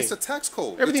everything. It's a tax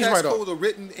code. Everything's the tax write off. codes are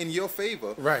written in your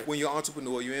favor Right. when you're an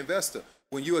entrepreneur, you're an investor.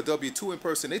 When you're a W-2 in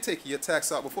person, they take your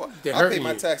tax out before. They're I pay hurting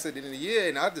my you. tax at the end of the year,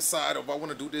 and I decide if I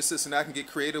want to do this, and I can get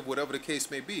creative, whatever the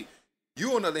case may be.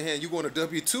 You, on the other hand, you go on a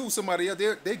W-2, somebody else,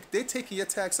 they taking your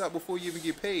tax out before you even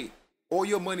get paid. All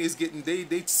your money is getting,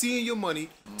 they seeing your money,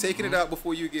 taking it out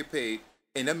before you get paid,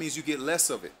 and that means you get less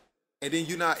of it. And then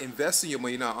you're not investing your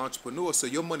money, you're not an entrepreneur, so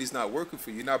your money's not working for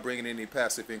you. You're not bringing in any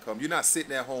passive income. You're not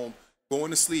sitting at home,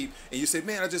 going to sleep, and you say,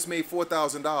 man, I just made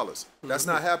 $4,000. That's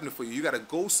not happening for you. You got to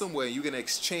go somewhere, and you're going to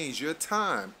exchange your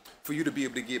time for you to be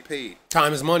able to get paid.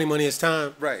 Time is money, money is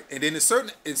time. Right. And then in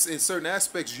certain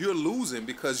aspects, you're losing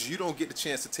because you don't get the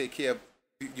chance to take care of,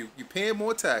 you're paying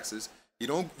more taxes,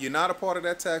 you're not a part of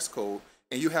that tax code,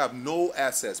 and you have no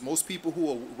assets. Most people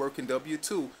who are working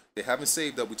W-2, they haven't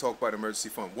saved up. We talk about emergency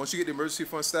fund. Once you get the emergency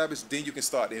fund established, then you can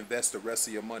start to invest the rest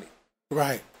of your money.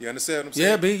 Right. You understand what I'm saying?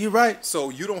 Yeah, B, you're right. So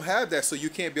you don't have that, so you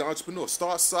can't be an entrepreneur.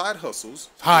 Start side hustles.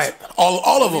 Hi,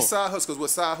 all of them. These side hustles, what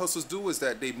side hustles do is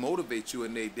that they motivate you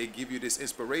and they give you this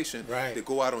inspiration to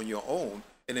go out on your own.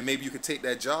 And then maybe you could take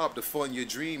that job to fund your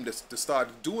dream to start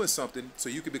doing something so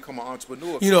you can become an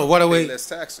entrepreneur. You know, what a way. Less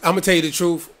taxes. I'm going to tell you the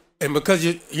truth. And because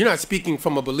you're not speaking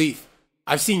from a belief,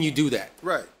 I've seen you do that.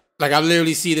 Right. Like I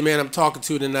literally see the man I'm talking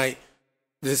to tonight,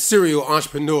 the serial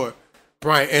entrepreneur,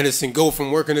 Brian Anderson, go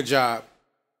from working a job,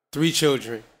 3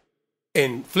 children,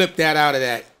 and flip that out of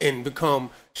that and become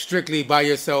strictly by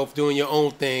yourself, doing your own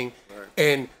thing. Right.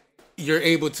 And you're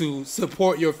able to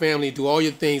support your family, do all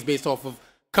your things based off of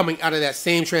coming out of that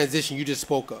same transition you just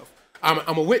spoke of.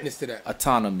 I'm a witness to that.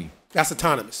 Autonomy. That's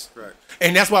autonomous. Right.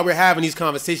 And that's why we're having these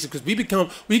conversations, because we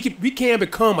can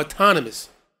become autonomous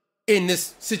in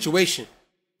this situation.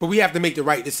 But we have to make the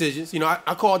right decisions. You know,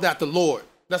 I call that the Lord.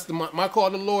 That's my call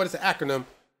to the Lord is an acronym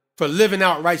for living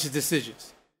out righteous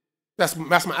decisions. That's my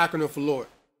acronym for Lord.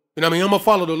 You know what I mean? I'm going to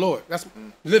follow the Lord. That's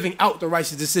living out the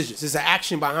righteous decisions. It's an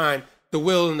action behind the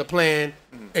will and the plan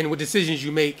and what decisions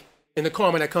you make and the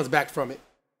karma that comes back from it.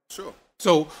 Sure.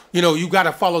 So, you know, you got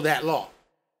to follow that law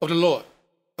of the Lord,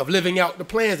 of living out the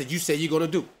plans that you say you're going to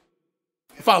do.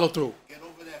 Follow through. Get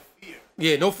over that fear.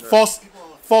 Yeah, no false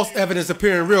evidence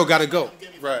appearing real got to go.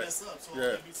 Right.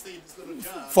 Yeah.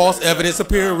 False evidence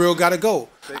appearing real got to go.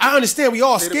 I understand we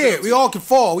all scared. We all can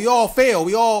fall. We all fail.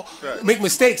 We all make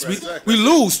mistakes. We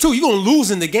lose too. You're going to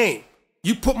lose in the game.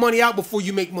 You put money out before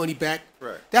you make money back.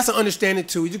 Right. That's an understanding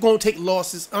too. You're going to take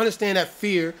losses. Understand that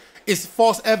fear is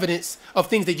false evidence of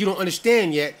things that you don't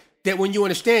understand yet, that when you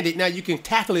understand it, now you can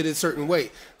tackle it a certain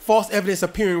way. False evidence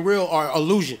appearing real are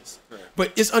illusions. Right.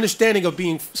 But it's understanding of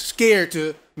being scared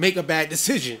to make a bad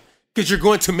decision, because you're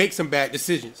going to make some bad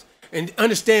decisions. And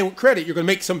understand with credit, you're going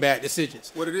to make some bad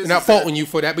decisions. What it is, and not faulting you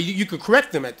for that, but you could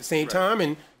correct them at the same time.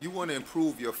 And you want to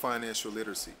improve your financial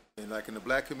literacy. And like in the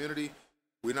black community,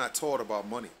 we're not taught about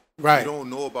money. Right. You don't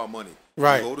know about money.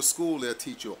 Right. You go to school, they'll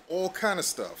teach you all kind of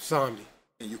stuff. Somebody.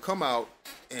 And you come out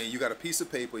and you got a piece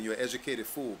of paper and you're an educated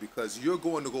fool because you're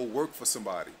going to go work for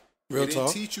somebody. Real they didn't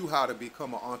talk. teach you how to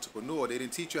become an entrepreneur. They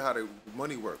didn't teach you how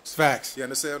money works. Facts. You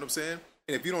understand what I'm saying?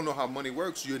 And if you don't know how money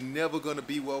works, you're never going to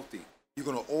be wealthy. You're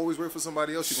going to always work for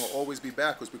somebody else. You're going to always be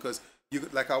backwards because, you,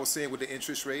 like I was saying with the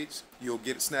interest rates, you'll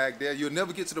get snagged there. You'll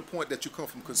never get to the point that you come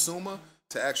from consumer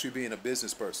to actually being a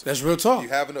business person. That's real talk.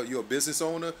 You're a business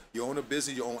owner. You own a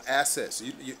business. You own assets.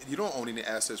 You don't own any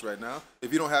assets right now.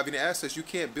 If you don't have any assets, you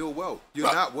can't build wealth.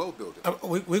 You're not wealth building.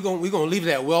 We're gonna leave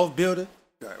that wealth building.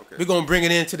 Right, okay. We're gonna bring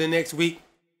it into the next week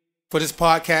for this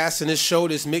podcast and this show,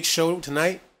 this mixed show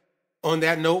tonight. On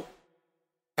that note,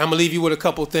 I'm gonna leave you with a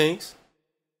couple things.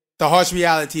 The harsh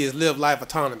reality is live life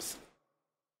autonomously,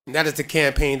 and that is the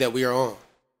campaign that we are on.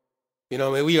 You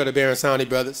know, what I mean, we are the Baron Soundy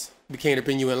brothers. We came to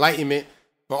bring you enlightenment,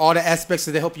 on all the aspects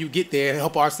that help you get there,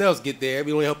 help ourselves get there.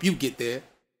 We want to help you get there.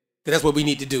 'Cause that's what we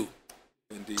need to do.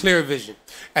 Indeed. Clear vision.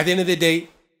 At the end of the day,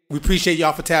 we appreciate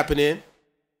y'all for tapping in.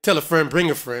 Tell a friend, bring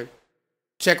a friend.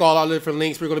 Check all our different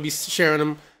links. We're going to be sharing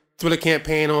them. Thriller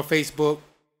Campaign on Facebook,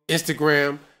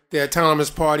 Instagram, the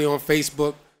Autonomous Party on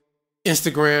Facebook,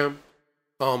 Instagram.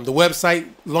 The website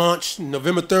launched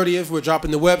November 30th. We're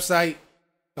dropping the website.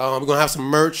 We're going to have some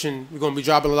merch, and we're going to be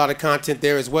dropping a lot of content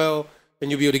there as well. And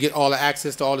you'll be able to get all the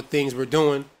access to all the things we're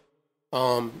doing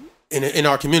in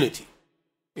our community.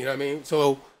 You know what I mean?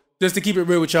 So just to keep it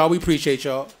real with y'all, we appreciate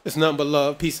y'all. It's nothing but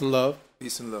love, peace and love.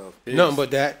 Peace and love. Nothing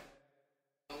but that.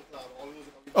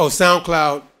 Oh,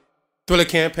 SoundCloud, Thriller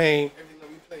Campaign.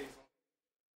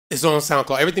 It's on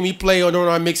SoundCloud. Everything we play on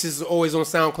our mixes is always on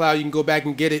SoundCloud. You can go back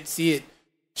and get it, see it,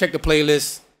 check the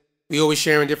playlist. We always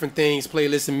sharing different things,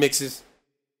 playlists and mixes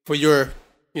for your,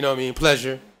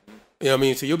 pleasure. You know what I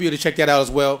mean? So you'll be able to check that out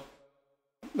as well.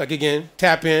 Like again,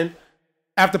 tap in.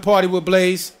 After party with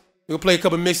Blaze. We'll play a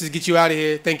couple mixes, get you out of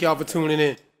here. Thank y'all for tuning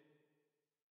in.